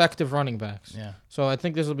thought. Effective running backs. Yeah. So I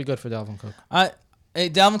think this will be good for Dalvin Cook.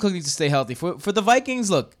 Dalvin Cook needs to stay healthy. For the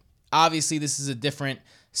Vikings, look, obviously this is a different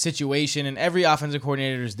situation, and every offensive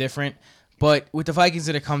coordinator is different. But with the Vikings,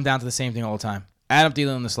 it'll come down to the same thing all the time. Adam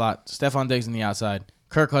Thielen in the slot, Stephon Diggs in the outside,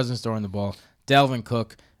 Kirk Cousins throwing the ball, Dalvin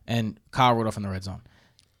Cook, and Kyle Rudolph in the red zone.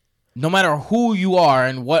 No matter who you are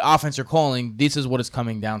and what offense you're calling, this is what it's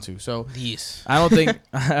coming down to. So Yes. I don't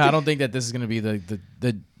think that this is going to be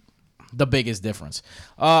the biggest difference.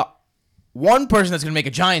 One person that's going to make a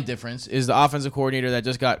giant difference is the offensive coordinator that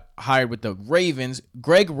just got hired with the Ravens,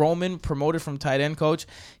 Greg Roman, promoted from tight end coach.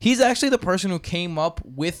 He's actually the person who came up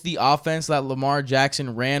with the offense that Lamar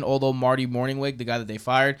Jackson ran, although Marty Morningwig, the guy that they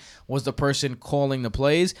fired, was the person calling the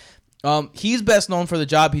plays. He's best known for the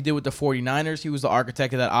job he did with the 49ers. He was the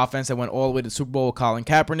architect of that offense that went all the way to the Super Bowl with Colin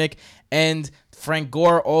Kaepernick. And Frank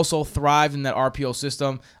Gore also thrived in that RPO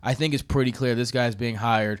system. I think it's pretty clear this guy's being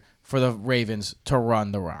hired for the Ravens to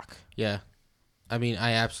run the rock. Yeah. I mean,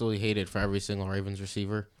 I absolutely hate it for every single Ravens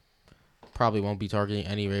receiver. Probably won't be targeting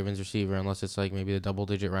any Ravens receiver unless it's like maybe the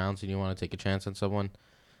double-digit rounds and you want to take a chance on someone.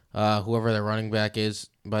 Whoever their running back is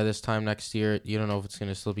by this time next year, you don't know if it's going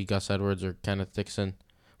to still be Gus Edwards or Kenneth Dixon.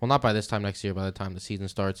 Well, not by this time next year, by the time the season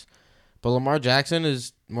starts. But Lamar Jackson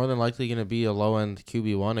is more than likely going to be a low-end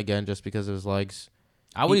QB1 again just because of his legs.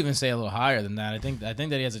 I would even say a little higher than that. I think that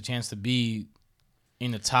he has a chance to be in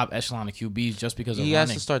the top echelon of QBs just because of He running.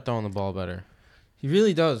 has to start throwing the ball better. He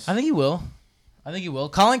really does. I think he will.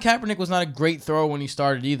 Colin Kaepernick was not a great thrower when he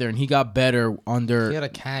started either, and he got better under. He had a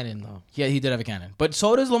cannon though. Yeah, he did have a cannon, but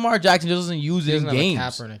so does Lamar Jackson. Just doesn't use He it in doesn't games.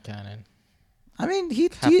 have a Kaepernick cannon. I mean, he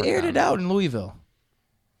Kaepernick aired it cannon. out in Louisville,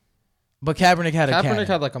 but Kaepernick had a Kaepernick cannon.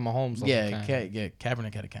 had like a Mahomes. Yeah, cannon.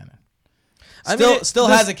 Kaepernick had a cannon. I mean, Still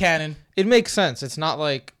has a cannon. It makes sense. It's not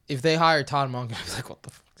like if they hired Todd Monken, I'd be like, what the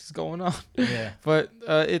fuck? is going on? Yeah. But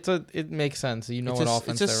it makes sense. You know what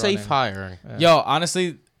offense it's a they're safe running. hiring. Yeah. Yo,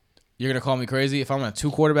 honestly, you're gonna call me crazy if I'm in a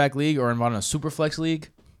 2-quarterback league or I'm on a super flex league.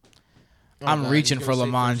 I'm reaching for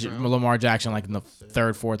Lamar Jackson like in the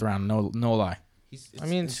 3rd, 4th round. No lie. I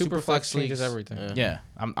mean, Superflex changes everything. Yeah,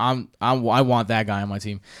 I want that guy on my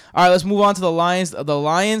team. All right, let's move on to the Lions. The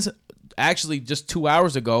Lions, actually, just 2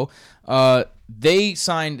 hours ago, they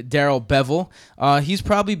signed Darrell Bevell. He's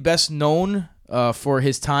probably best known for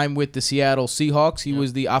his time with the Seattle Seahawks. He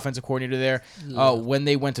was the offensive coordinator there when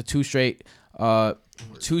they went to two straight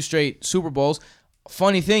Super Bowls.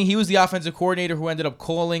 Funny thing, he was the offensive coordinator who ended up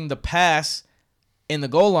calling the pass in the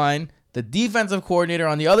goal line. The defensive coordinator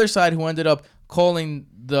on the other side who ended up calling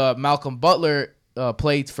the Malcolm Butler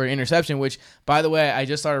play for interception, which, by the way, I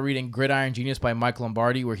just started reading Gridiron Genius by Mike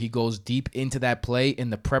Lombardi, where he goes deep into that play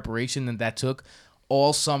in the preparation that took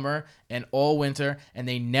all summer and all winter, and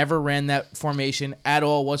they never ran that formation at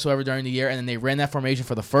all whatsoever during the year, and then they ran that formation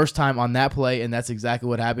for the first time on that play, and that's exactly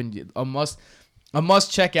what happened. A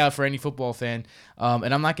must check out for any football fan,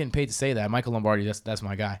 and I'm not getting paid to say that. Michael Lombardi, that's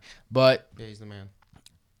my guy. But yeah, he's the man.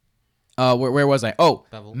 Where was I? Oh,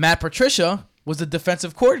 Bevel. Matt Patricia was the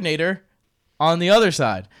defensive coordinator on the other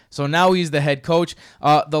side. So now he's the head coach.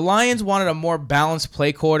 The Lions wanted a more balanced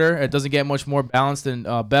play quarter. It doesn't get much more balanced than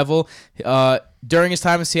Bevell. During his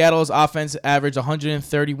time in Seattle, his offense averaged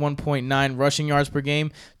 131.9 rushing yards per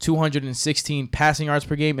game, 216 passing yards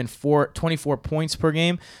per game, and 24 points per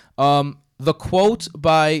game. The quote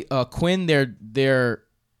by Quinn, their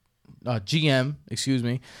GM, excuse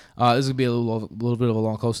me. This is going to be a little bit of a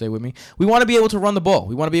long call. Stay with me. We want to be able to run the ball.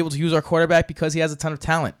 We want to be able to use our quarterback because he has a ton of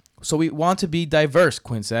talent. So we want to be diverse,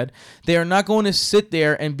 Quinn said. They are not going to sit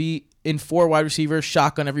there and be in 4 wide receivers,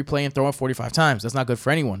 shotgun every play, and throw it 45 times. That's not good for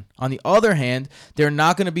anyone. On the other hand, they're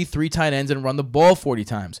not going to be 3 tight ends and run the ball 40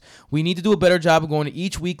 times. We need to do a better job of going to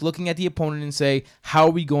each week, looking at the opponent and say, how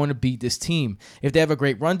are we going to beat this team? If they have a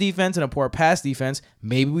great run defense and a poor pass defense,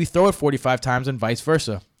 maybe we throw it 45 times and vice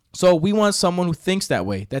versa. So we want someone who thinks that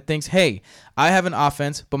way, that thinks, hey, I have an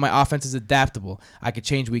offense, but my offense is adaptable. I could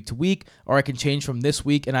change week to week, or I can change from this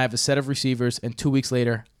week, and I have a set of receivers, and 2 weeks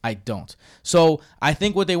later, I don't. So I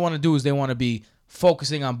think what they want to do is they want to be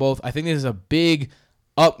focusing on both. I think this is a big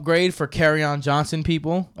upgrade for Kerryon Johnson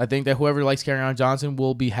people. I think that whoever likes Kerryon Johnson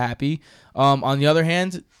will be happy. On the other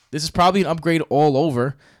hand, this is probably an upgrade all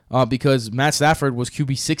over. Because Matt Stafford was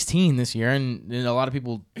QB 16 this year, and a lot of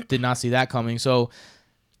people did not see that coming. So,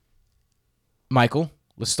 Michael,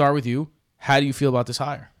 let's start with you. How do you feel about this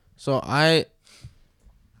hire? So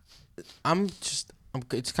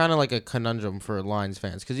it's kind of like a conundrum for Lions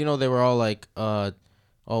fans because they were all like, "Oh,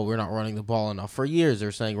 we're not running the ball enough." For years,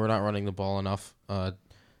 they're saying we're not running the ball enough.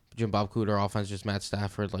 Jim Bob Cooter offense, just Matt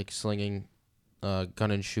Stafford like slinging, gun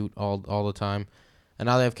and shoot all the time, and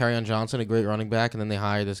now they have Kerryon Johnson, a great running back, and then they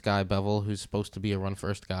hire this guy Bevell, who's supposed to be a run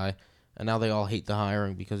first guy, and now they all hate the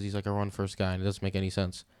hiring because he's like a run first guy, and it doesn't make any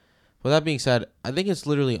sense. With that being said, I think it's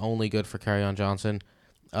literally only good for Kerryon Johnson.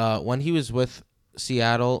 When he was with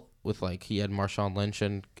Seattle, he had Marshawn Lynch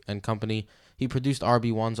and company, he produced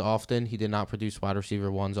RB1s often. He did not produce wide receiver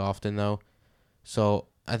 1s often, though. So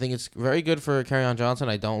I think it's very good for Kerryon Johnson.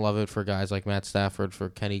 I don't love it for guys like Matt Stafford, for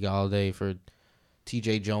Kenny Golladay, for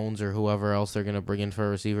TJ Jones, or whoever else they're going to bring in for a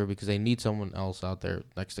receiver because they need someone else out there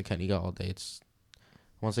next to Kenny Golladay.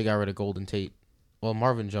 Once they got rid of Golden Tate. Well,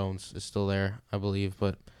 Marvin Jones is still there, I believe,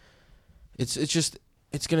 but It's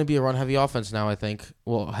going to be a run-heavy offense now, I think.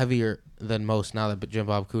 Well, heavier than most now that Jim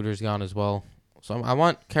Bob Cooter's gone as well. So I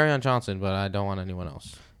want Kerryon Johnson, but I don't want anyone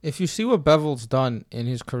else. If you see what Bevell's done in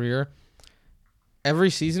his career, every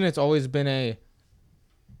season it's always been a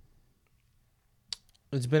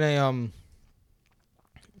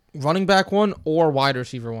running back one or wide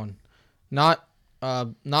receiver one, not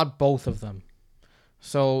both of them.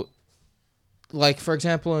 So, like, for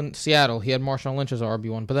example, in Seattle, he had Marshawn Lynch as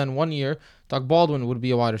RB1, but then one year, Doug Baldwin would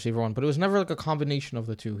be a wide receiver one, but it was never like a combination of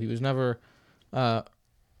the two. He was never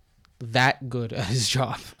that good at his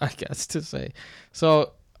job, I guess, to say.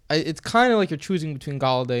 So, it's kind of like you're choosing between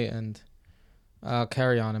Golladay and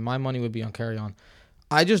Kerryon, and my money would be on Kerryon.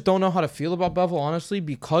 I just don't know how to feel about Bevell, honestly,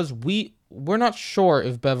 because we're not sure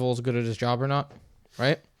if Bevell is good at his job or not,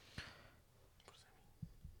 right?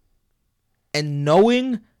 And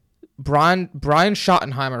knowing Brian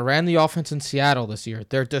Schottenheimer ran the offense in Seattle this year.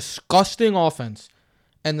 Their disgusting offense.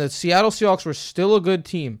 And the Seattle Seahawks were still a good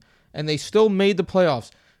team. And they still made the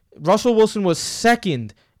playoffs. Russell Wilson was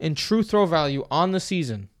second in true throw value on the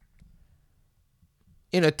season.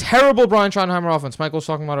 In a terrible Brian Schottenheimer offense. Michael's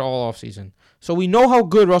talking about it all offseason. So we know how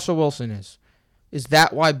good Russell Wilson is. Is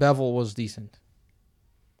that why Bevell was decent?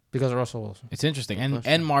 Because of Russell Wilson. It's interesting.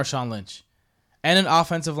 And Marshawn Lynch. And an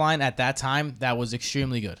offensive line at that time that was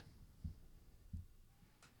extremely good.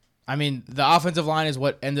 I mean, the offensive line is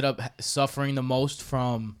what ended up suffering the most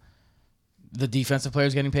from the defensive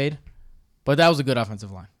players getting paid. But that was a good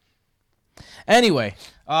offensive line. Anyway,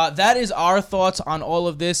 that is our thoughts on all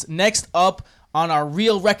of this. Next up on our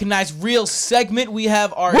Real Recognized Real segment, we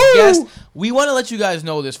have our guest. We want to let you guys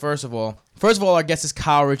know this, first of all. First of all, our guest is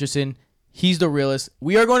Kyle Richardson. He's the realest.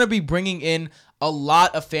 We are going to be bringing in a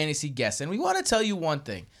lot of fantasy guests. And we want to tell you one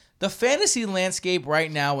thing. The fantasy landscape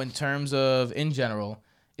right now in terms of, in general,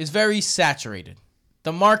 is very saturated.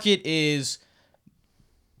 The market is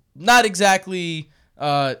not exactly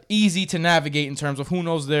easy to navigate in terms of who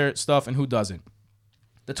knows their stuff and who doesn't.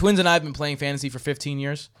 The Twins and I have been playing fantasy for 15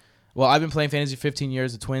 years. Well, I've been playing fantasy for 15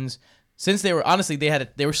 years. The Twins, since they were honestly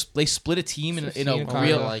they split a team in a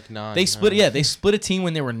real like 9. they split a team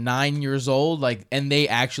when they were 9 years old, and they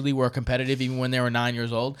actually were competitive even when they were 9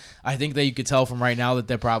 years old. I think that you could tell from right now that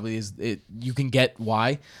there probably is you can get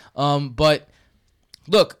why. But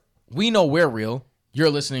look, we know we're real. You're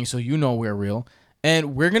listening, so you know we're real.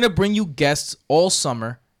 And we're going to bring you guests all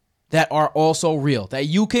summer that are also real, that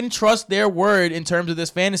you can trust their word in terms of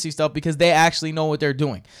this fantasy stuff because they actually know what they're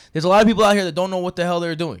doing. There's a lot of people out here that don't know what the hell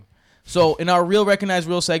they're doing. So in our Real Recognized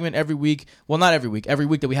Real segment every week, well, not every week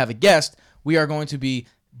that we have a guest, we are going to be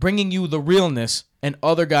bringing you the realness and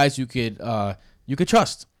other guys you could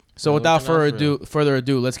trust. So without further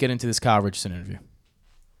ado, let's get into this Kyle Richardson interview.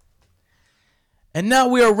 And now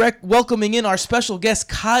we are welcoming in our special guest,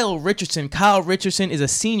 Kyle Richardson. Kyle Richardson is a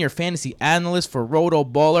senior fantasy analyst for Roto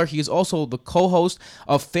Baller. He is also the co-host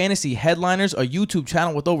of Fantasy Headliners, a YouTube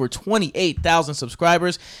channel with over 28,000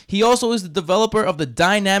 subscribers. He also is the developer of the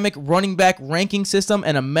dynamic running back ranking system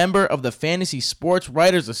and a member of the Fantasy Sports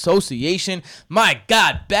Writers Association. My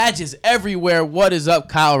God, badges everywhere. What is up,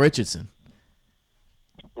 Kyle Richardson?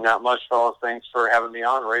 Not much, fellas. Thanks for having me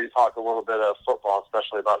on. Ready to talk a little bit of football,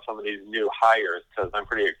 especially about some of these new hires, because I'm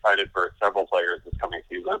pretty excited for several players this coming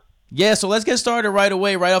season. Yeah, so let's get started right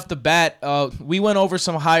away, right off the bat. We went over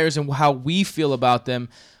some hires and how we feel about them,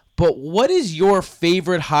 but what is your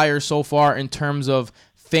favorite hire so far in terms of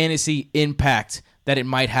fantasy impact that it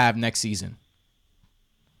might have next season?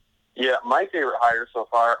 Yeah, my favorite hire so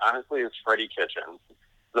far, honestly, is Freddie Kitchens.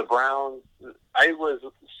 The Browns, I was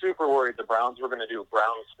super worried the Browns were going to do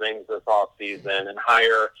Browns things this offseason and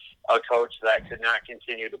hire a coach that could not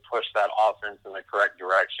continue to push that offense in the correct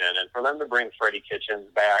direction. And for them to bring Freddie Kitchens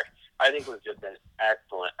back, I think was just an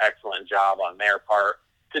excellent job on their part.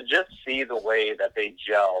 To just see the way that they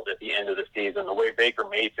gelled at the end of the season, the way Baker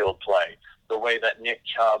Mayfield played, the way that Nick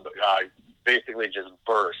Chubb basically just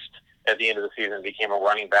burst at the end of the season and became a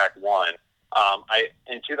running back one.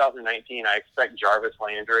 In 2019, I expect Jarvis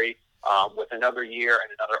Landry with another year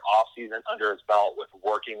and another offseason under his belt with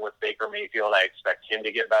working with Baker Mayfield. I expect him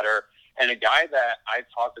to get better. And a guy that I've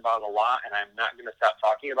talked about a lot, and I'm not going to stop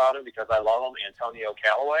talking about him because I love him, Antonio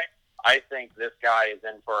Callaway. I think this guy is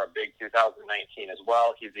in for a big 2019 as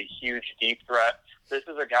well. He's a huge deep threat. This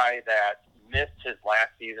is a guy that missed his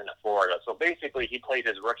last season at Florida. So basically, he played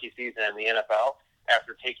his rookie season in the NFL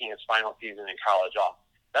after taking his final season in college off.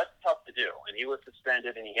 That's tough to do, and he was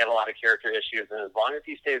suspended, and he had a lot of character issues, and as long as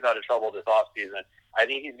he stays out of trouble this offseason, I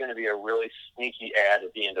think he's going to be a really sneaky ad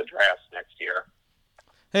at the end of drafts next year.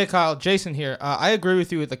 Hey, Kyle, Jason here. I agree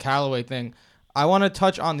with you with the Callaway thing. I want to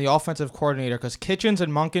touch on the offensive coordinator because Kitchens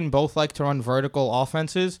and Monken both like to run vertical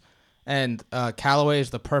offenses, and Callaway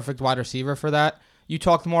is the perfect wide receiver for that. You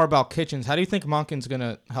talked more about Kitchens. How do you think Monken's going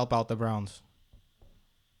to help out the Browns?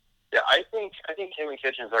 Yeah, I think him and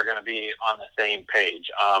Kitchens are going to be on the same page.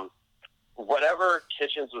 Whatever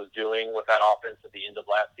Kitchens was doing with that offense at the end of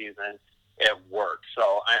last season, it worked.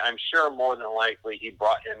 So I'm sure more than likely he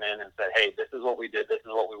brought him in and said, hey, this is what we did, this is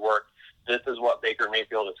what we worked, this is what Baker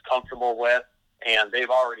Mayfield is comfortable with, and they've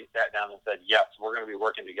already sat down and said, yes, we're going to be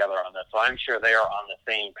working together on this. So I'm sure they are on the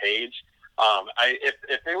same page.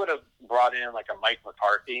 If they would have brought in like a Mike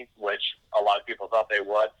McCarthy, which a lot of people thought they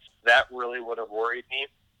would, that really would have worried me.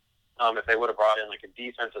 If they would have brought in like a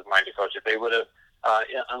defensive-minded coach, if they would have,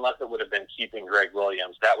 unless it would have been keeping Greg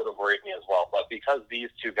Williams, that would have worried me as well. But because these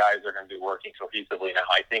two guys are going to be working cohesively now,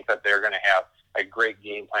 I think that they're going to have a great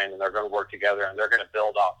game plan and they're going to work together and they're going to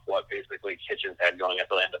build off what basically Kitchens had going at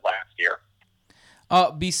the end of last year.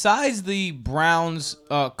 Besides the Browns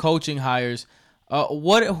coaching hires,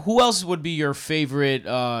 who else would be your favorite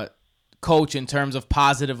coach in terms of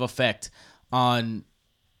positive effect on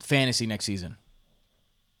fantasy next season?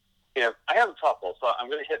 Yeah, I have a couple, so I'm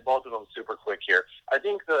going to hit both of them super quick here. I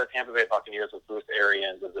think the Tampa Bay Buccaneers with Bruce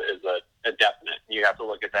Arians is a definite. you have to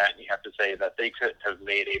look at that and you have to say that they couldn't have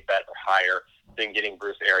made a better hire than getting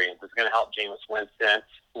Bruce Arians. It's going to help Jameis Winston.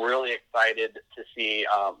 Really excited to see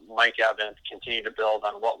Mike Evans continue to build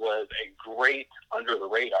on what was a great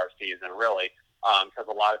under-the-radar season, really, because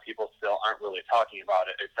a lot of people still aren't really talking about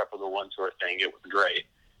it, except for the ones who are saying it was great.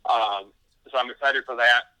 So I'm excited for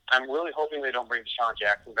that. I'm really hoping they don't bring Deshaun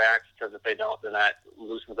Jackson back, because if they don't, then that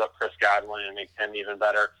loosens up Chris Godwin and makes him even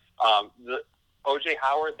better. The O.J.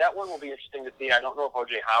 Howard, that one will be interesting to see. I don't know if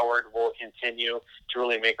O.J. Howard will continue to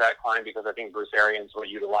really make that climb, because I think Bruce Arians will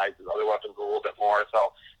utilize his other weapons a little bit more.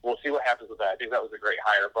 So we'll see what happens with that. I think that was a great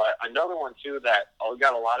hire. But another one, too, that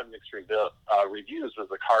got a lot of mixed reviews was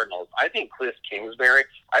the Cardinals. I think Cliff Kingsbury,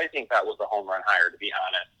 I think that was a home run hire, to be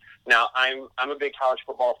honest. Now, I'm a big college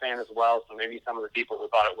football fan as well, so maybe some of the people who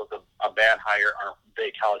thought it was a bad hire aren't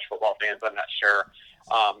big college football fans. I'm not sure.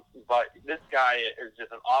 But this guy is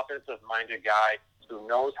just an offensive-minded guy who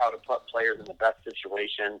knows how to put players in the best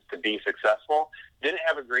situations to be successful. Didn't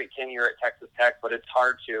have a great tenure at Texas Tech, but it's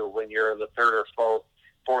hard to when you're the third or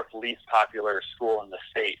fourth least popular school in the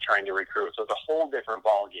state trying to recruit. So it's a whole different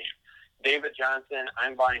ballgame. David Johnson,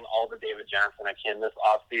 I'm buying all the David Johnson I can this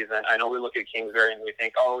offseason. I know we look at Kingsbury and we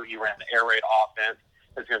think, oh, he ran the air raid offense.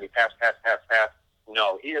 It's going to be pass, pass, pass, pass.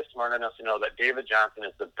 No, he is smart enough to know that David Johnson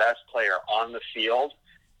is the best player on the field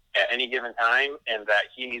at any given time, and that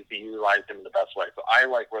he needs to utilize him in the best way. So I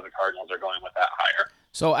like where the Cardinals are going with that hire.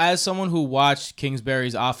 So as someone who watched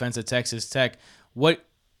Kingsbury's offense at Texas Tech, what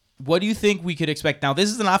do you think we could expect? Now,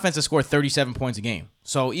 this is an offense that scored 37 points a game.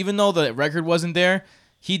 So even though the record wasn't there,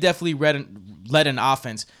 he definitely led an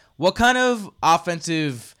offense. What kind of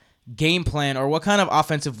offensive game plan or what kind of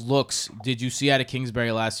offensive looks did you see out of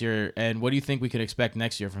Kingsbury last year, and what do you think we could expect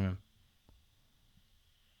next year from him?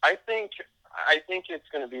 I think it's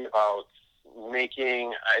going to be about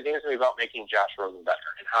making Josh Rosen better.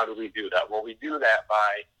 And how do we do that? Well, we do that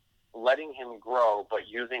by letting him grow, but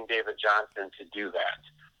using David Johnson to do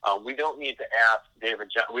that. We don't need to ask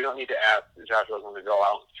Josh Rosen to go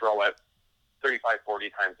out and throw it 35, 40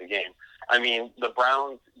 times a game. I mean, the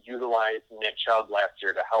Browns utilized Nick Chubb last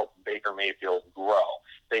year to help Baker Mayfield grow.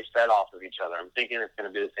 They fed off of each other. I'm thinking it's going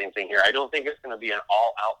to be the same thing here. I don't think it's going to be an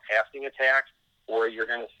all-out passing attack where you're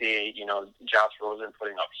going to see, Josh Rosen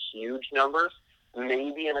putting up huge numbers.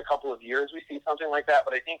 Maybe in a couple of years we see something like that,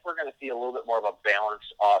 but I think we're going to see a little bit more of a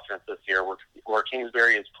balanced offense this year where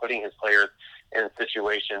Kingsbury is putting his players in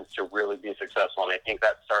situations to really be successful, and I think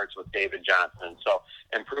that starts with David Johnson. So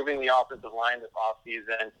improving the offensive line this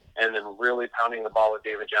offseason and then really pounding the ball with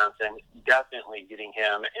David Johnson, definitely getting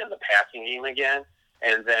him in the passing game again,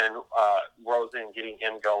 and then Rosen getting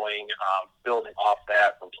him going, building off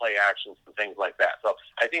that, some play actions and things like that. So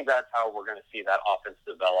I think that's how we're going to see that offense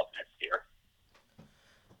develop next year.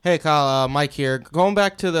 Hey, Kyle, Mike here. Going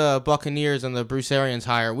back to the Buccaneers and the Bruce Arians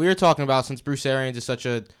hire, we were talking about, since Bruce Arians is such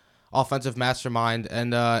a offensive mastermind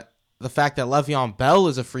and the fact that Le'Veon Bell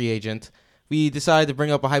is a free agent, we decided to bring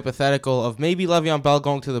up a hypothetical of maybe Le'Veon Bell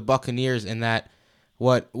going to the Buccaneers in that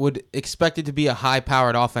what would expected to be a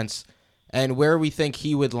high-powered offense and where we think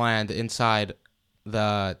he would land inside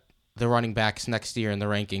the running backs next year in the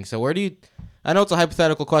rankings. So I know it's a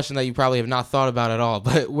hypothetical question that you probably have not thought about at all,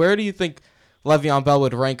 but where do you think Le'Veon Bell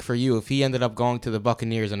would rank for you if he ended up going to the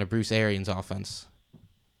Buccaneers in a Bruce Arians offense?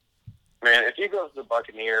 Man, if he goes to the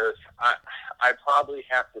Buccaneers, I probably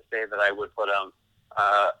have to say that I would put him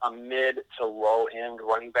a mid to low end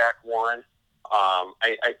running back one.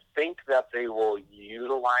 I think that they will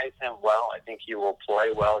utilize him well. I think he will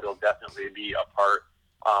play well. He'll definitely be a part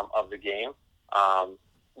of the game.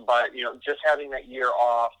 But just having that year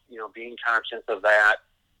off, being conscious of that,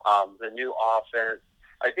 the new offense.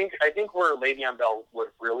 I think where Le'Veon Bell would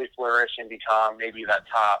really flourish and become maybe that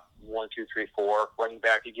top 1, 2, 3, 4 running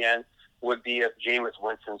back again would be if Jameis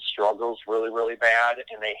Winston struggles really, really bad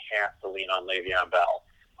and they have to lean on Le'Veon Bell.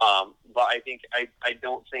 But I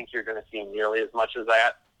don't think you're going to see nearly as much of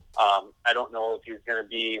that. I don't know if he's going to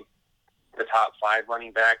be the top 5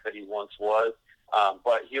 running back that he once was,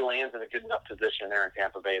 but he lands in a good enough position there in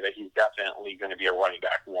Tampa Bay that he's definitely going to be a running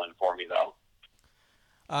back one for me, though.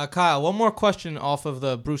 Kyle, one more question off of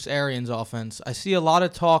the Bruce Arians offense. I see a lot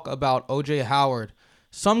of talk about O.J. Howard.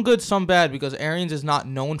 Some good, some bad, because Arians is not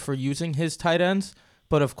known for using his tight ends,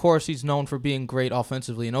 but of course he's known for being great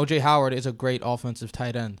offensively, and O.J. Howard is a great offensive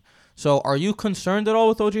tight end. So are you concerned at all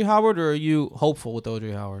with O.J. Howard, or are you hopeful with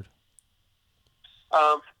O.J. Howard?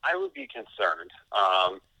 I would be concerned.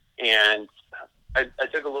 And I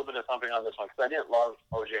took a little bit of something on this one because I didn't love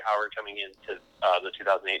O.J. Howard coming into the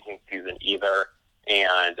 2018 season either.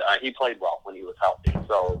 And he played well when he was healthy.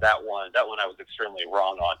 So that one I was extremely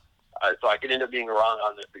wrong on. So I could end up being wrong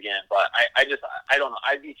on this again. But I don't know.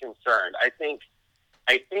 I'd be concerned. I think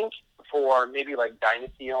for maybe like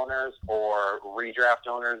dynasty owners or redraft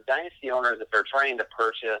owners, if they're trying to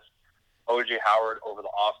purchase O.J. Howard over the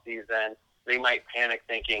offseason, they might panic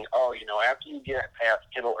thinking, after you get past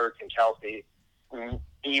Kittle, Ertz, and Kelsey,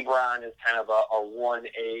 Ebron is kind of a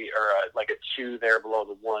 1A or like a 2 there below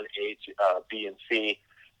the 1A, B, and C.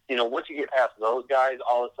 Once you get past those guys,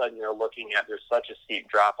 all of a sudden you're looking at there's such a steep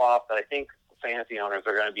drop-off that I think fantasy owners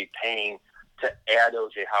are going to be paying to add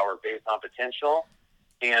O.J. Howard based on potential.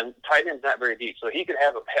 And tight end's not very deep, so he could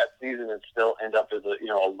have a bad season and still end up as a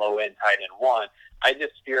low-end tight end one. I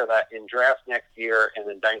just fear that in drafts next year and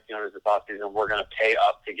then dynasty owners this offseason, we're going to pay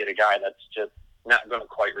up to get a guy that's just not going to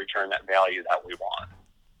quite return that value that we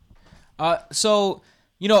want. So,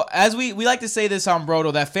 as we like to say this on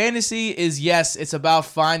Brodo, that fantasy is, yes, it's about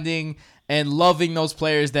finding and loving those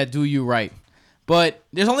players that do you right. But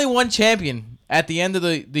there's only one champion at the end of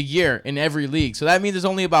the year in every league. So that means there's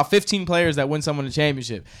only about 15 players that win someone a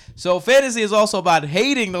championship. So fantasy is also about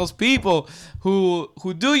hating those people who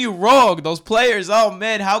do you wrong, those players. Oh,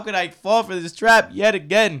 man, how could I fall for this trap yet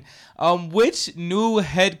again? Which new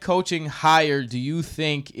head coaching hire do you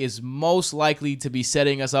think is most likely to be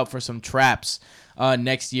setting us up for some traps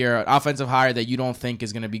next year? An offensive hire that you don't think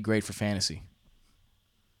is going to be great for fantasy?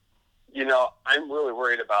 I'm really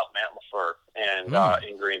worried about Matt LaFleur and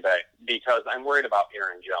in Green Bay because I'm worried about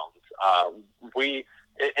Aaron Jones.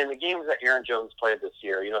 In the games that Aaron Jones played this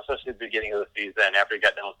year, especially at the beginning of the season after he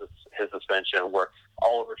got done with his suspension, we're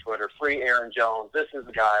all over Twitter, free Aaron Jones, this is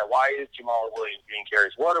the guy, why is Jamal Williams getting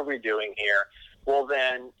carries, what are we doing here? Well,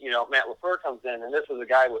 then, Matt LaFleur comes in, and this was a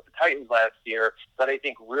guy with the Titans last year that I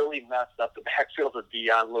think really messed up the backfield of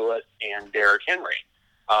Dion Lewis and Derrick Henry.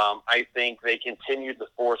 I think they continued the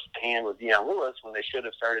forced hand with Dion Lewis when they should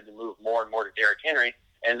have started to move more and more to Derrick Henry.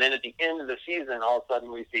 And then at the end of the season, all of a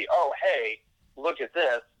sudden we see, oh, hey, look at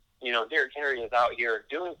this. Derrick Henry is out here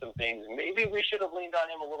doing some things. Maybe we should have leaned on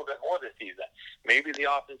him a little bit more this season. Maybe the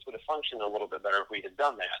offense would have functioned a little bit better if we had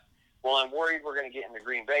done that. Well, I'm worried we're going to get into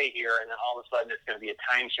Green Bay here, and then all of a sudden it's going to be a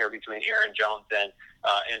timeshare between Aaron Jones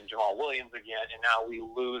and Jamal Williams again, and now we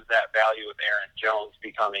lose that value of Aaron Jones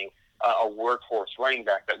becoming a workhorse running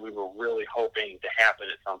back that we were really hoping to happen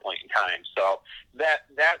at some point in time. So that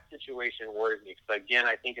situation worries me because, again,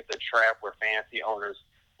 I think it's a trap where fantasy owners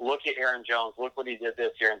look at Aaron Jones, look what he did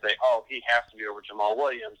this year, and say, oh, he has to be over Jamal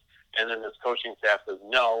Williams. And then this coaching staff says,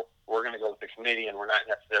 no, we're going to go with the committee, and we're not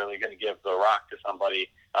necessarily going to give the rock to somebody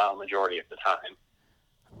majority of the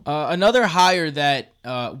time. Another hire that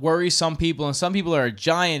worries some people, and some people are a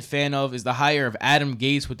giant fan of, is the hire of Adam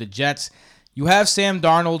Gase with the Jets. You have Sam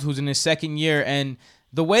Darnold, who's in his second year, and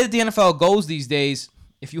the way that the NFL goes these days,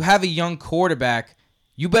 if you have a young quarterback,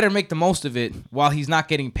 you better make the most of it while he's not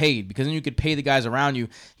getting paid, because then you could pay the guys around you.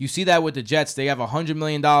 You see that with the Jets. They have $100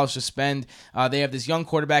 million to spend. They have this young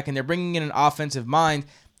quarterback, and they're bringing in an offensive mind.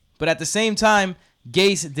 But at the same time,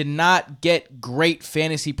 Gase did not get great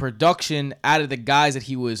fantasy production out of the guys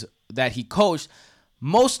that he coached.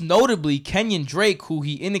 Most notably, Kenyon Drake, who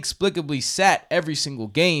he inexplicably sat every single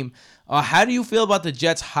game. How do you feel about the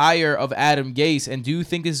Jets' hire of Adam Gase, and do you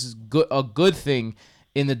think this is a good thing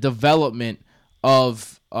in the development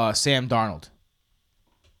of Sam Darnold?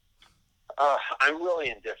 I'm really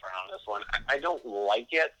indifferent on this one. I don't like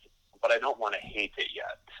it, but I don't want to hate it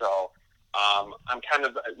yet. So I'm kind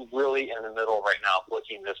of really in the middle right now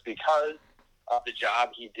looking at this because of the job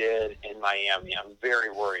he did in Miami. I'm very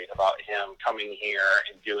worried about him coming here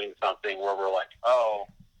and doing something where we're like, oh,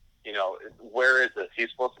 where is this? He's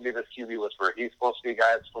supposed to be this QB whisperer. He's supposed to be a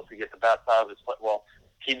guy that's supposed to get the best out of his play. Well,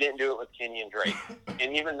 he didn't do it with Kenyon Drake.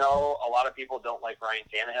 And even though a lot of people don't like Ryan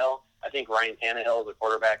Tannehill, I think Ryan Tannehill is a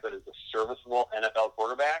quarterback that is a serviceable NFL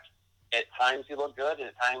quarterback. At times he looked good, and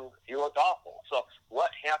at times he looked awful. So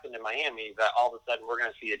what happened in Miami that all of a sudden we're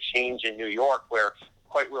going to see a change in New York where,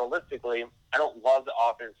 quite realistically, I don't love the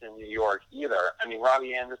offense in New York either. I mean,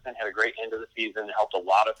 Robbie Anderson had a great end of the season and helped a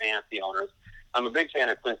lot of fantasy owners. I'm a big fan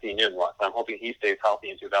of Quincy Nunez. I'm hoping he stays healthy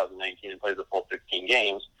in 2019 and plays the full 16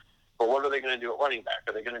 games. But what are they going to do at running back?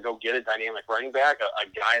 Are they going to go get a dynamic running back, a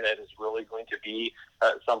guy that is really going to be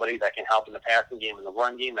somebody that can help in the passing game and the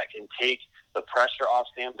run game, that can take the pressure off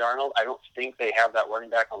Sam Darnold? I don't think they have that running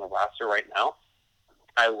back on the roster right now.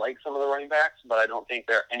 I like some of the running backs, but I don't think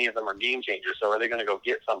any of them are game changers. So are they going to go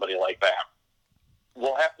get somebody like that?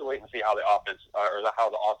 We'll have to wait and see how the offense or how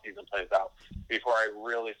the offseason plays out before I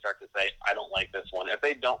really start to say I don't like this one. If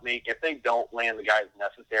they don't land the guys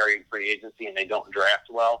necessary in free agency and they don't draft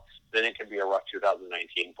well, then it could be a rough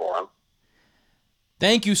 2019 for them.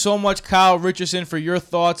 Thank you so much, Kyle Richardson, for your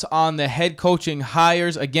thoughts on the head coaching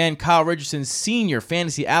hires. Again, Kyle Richardson, senior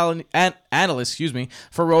fantasy analyst,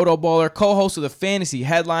 for RotoBaller, co-host of the Fantasy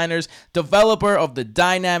Headliners, developer of the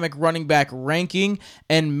Dynamic Running Back Ranking,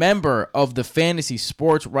 and member of the Fantasy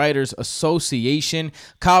Sports Writers Association.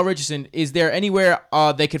 Kyle Richardson, is there anywhere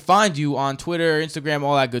they could find you on Twitter, Instagram,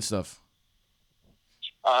 all that good stuff?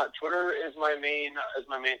 Twitter is my main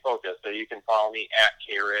focus, so you can follow me at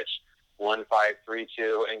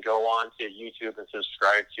krich1532 and go on to YouTube and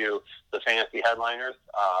subscribe to the Fantasy Headliners.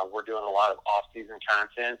 We're doing a lot of off-season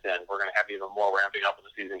content, and we're going to have even more ramping up when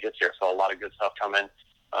the season gets here. So a lot of good stuff coming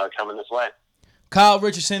this way. Kyle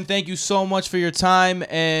Richardson, thank you so much for your time,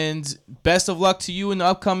 and best of luck to you in the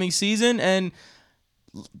upcoming season. And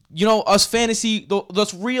us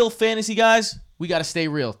those real fantasy guys, we got to stay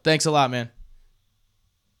real. Thanks a lot, man.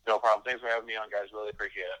 No problem. Thanks for having me on, guys. Really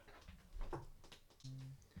appreciate it.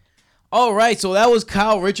 All right, so that was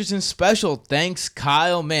Kyle Richardson's special. Thanks,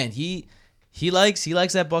 Kyle. Man, he likes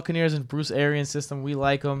that Buccaneers and Bruce Arians system. We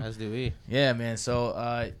like him. As do we. Yeah, man. So,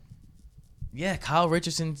 Kyle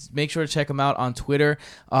Richardson. Make sure to check him out on Twitter.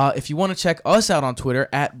 If you want to check us out on Twitter,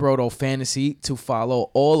 at Brodo Fantasy, to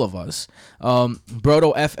follow all of us.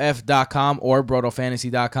 BrodoFF.com or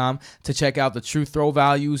BrodoFantasy.com to check out the true throw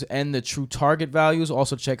values and the true target values.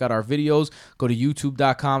 Also, check out our videos. Go to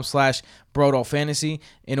YouTube.com/Brodo Fantasy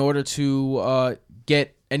in order to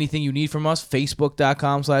get anything you need from us.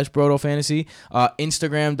 Facebook.com/Brodo Fantasy,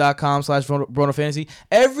 Instagram.com/Brodo Fantasy.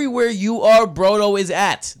 Everywhere you are, Brodo is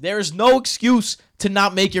at. There is no excuse to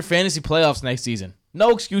not make your fantasy playoffs next season.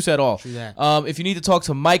 No excuse at all. True that. If you need to talk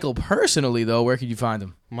to Michael personally, though, where can you find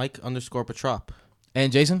him? Mike_Petrop.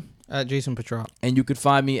 And Jason? At Jason Petrop. And you could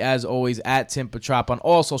find me, as always, at Tim Petrop on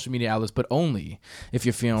all social media outlets, but only if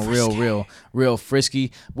you're feeling real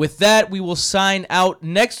frisky. With that, we will sign out.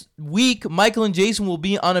 Next week, Michael and Jason will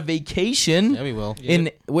be on a vacation. Yeah, we will.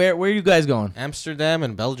 Where are you guys going? Amsterdam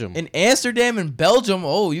and Belgium. In Amsterdam and Belgium.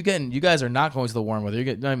 Oh, you guys are not going to the warm weather.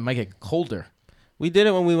 It might get colder. We did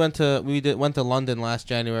it when we went to London last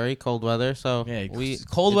January, cold weather. So yeah,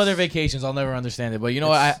 cold weather vacations, I'll never understand it. But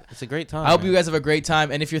it's a great time. I hope you guys have a great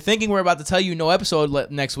time. And if you're thinking we're about to tell you no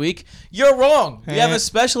episode next week, you're wrong. We have a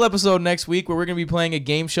special episode next week where we're gonna be playing a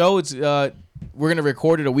game show. It's we're gonna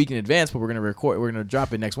record it a week in advance, but we're gonna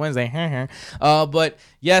drop it next Wednesday. But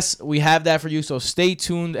yes, we have that for you. So stay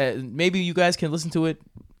tuned. Maybe you guys can listen to it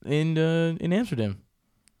in Amsterdam.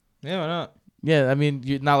 Yeah, why not? Yeah, I mean,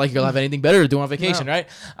 you're not like you'll have anything better to do on vacation, right?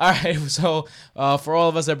 All right, so for all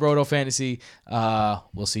of us at Brodo Fantasy,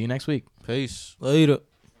 we'll see you next week. Peace. Later.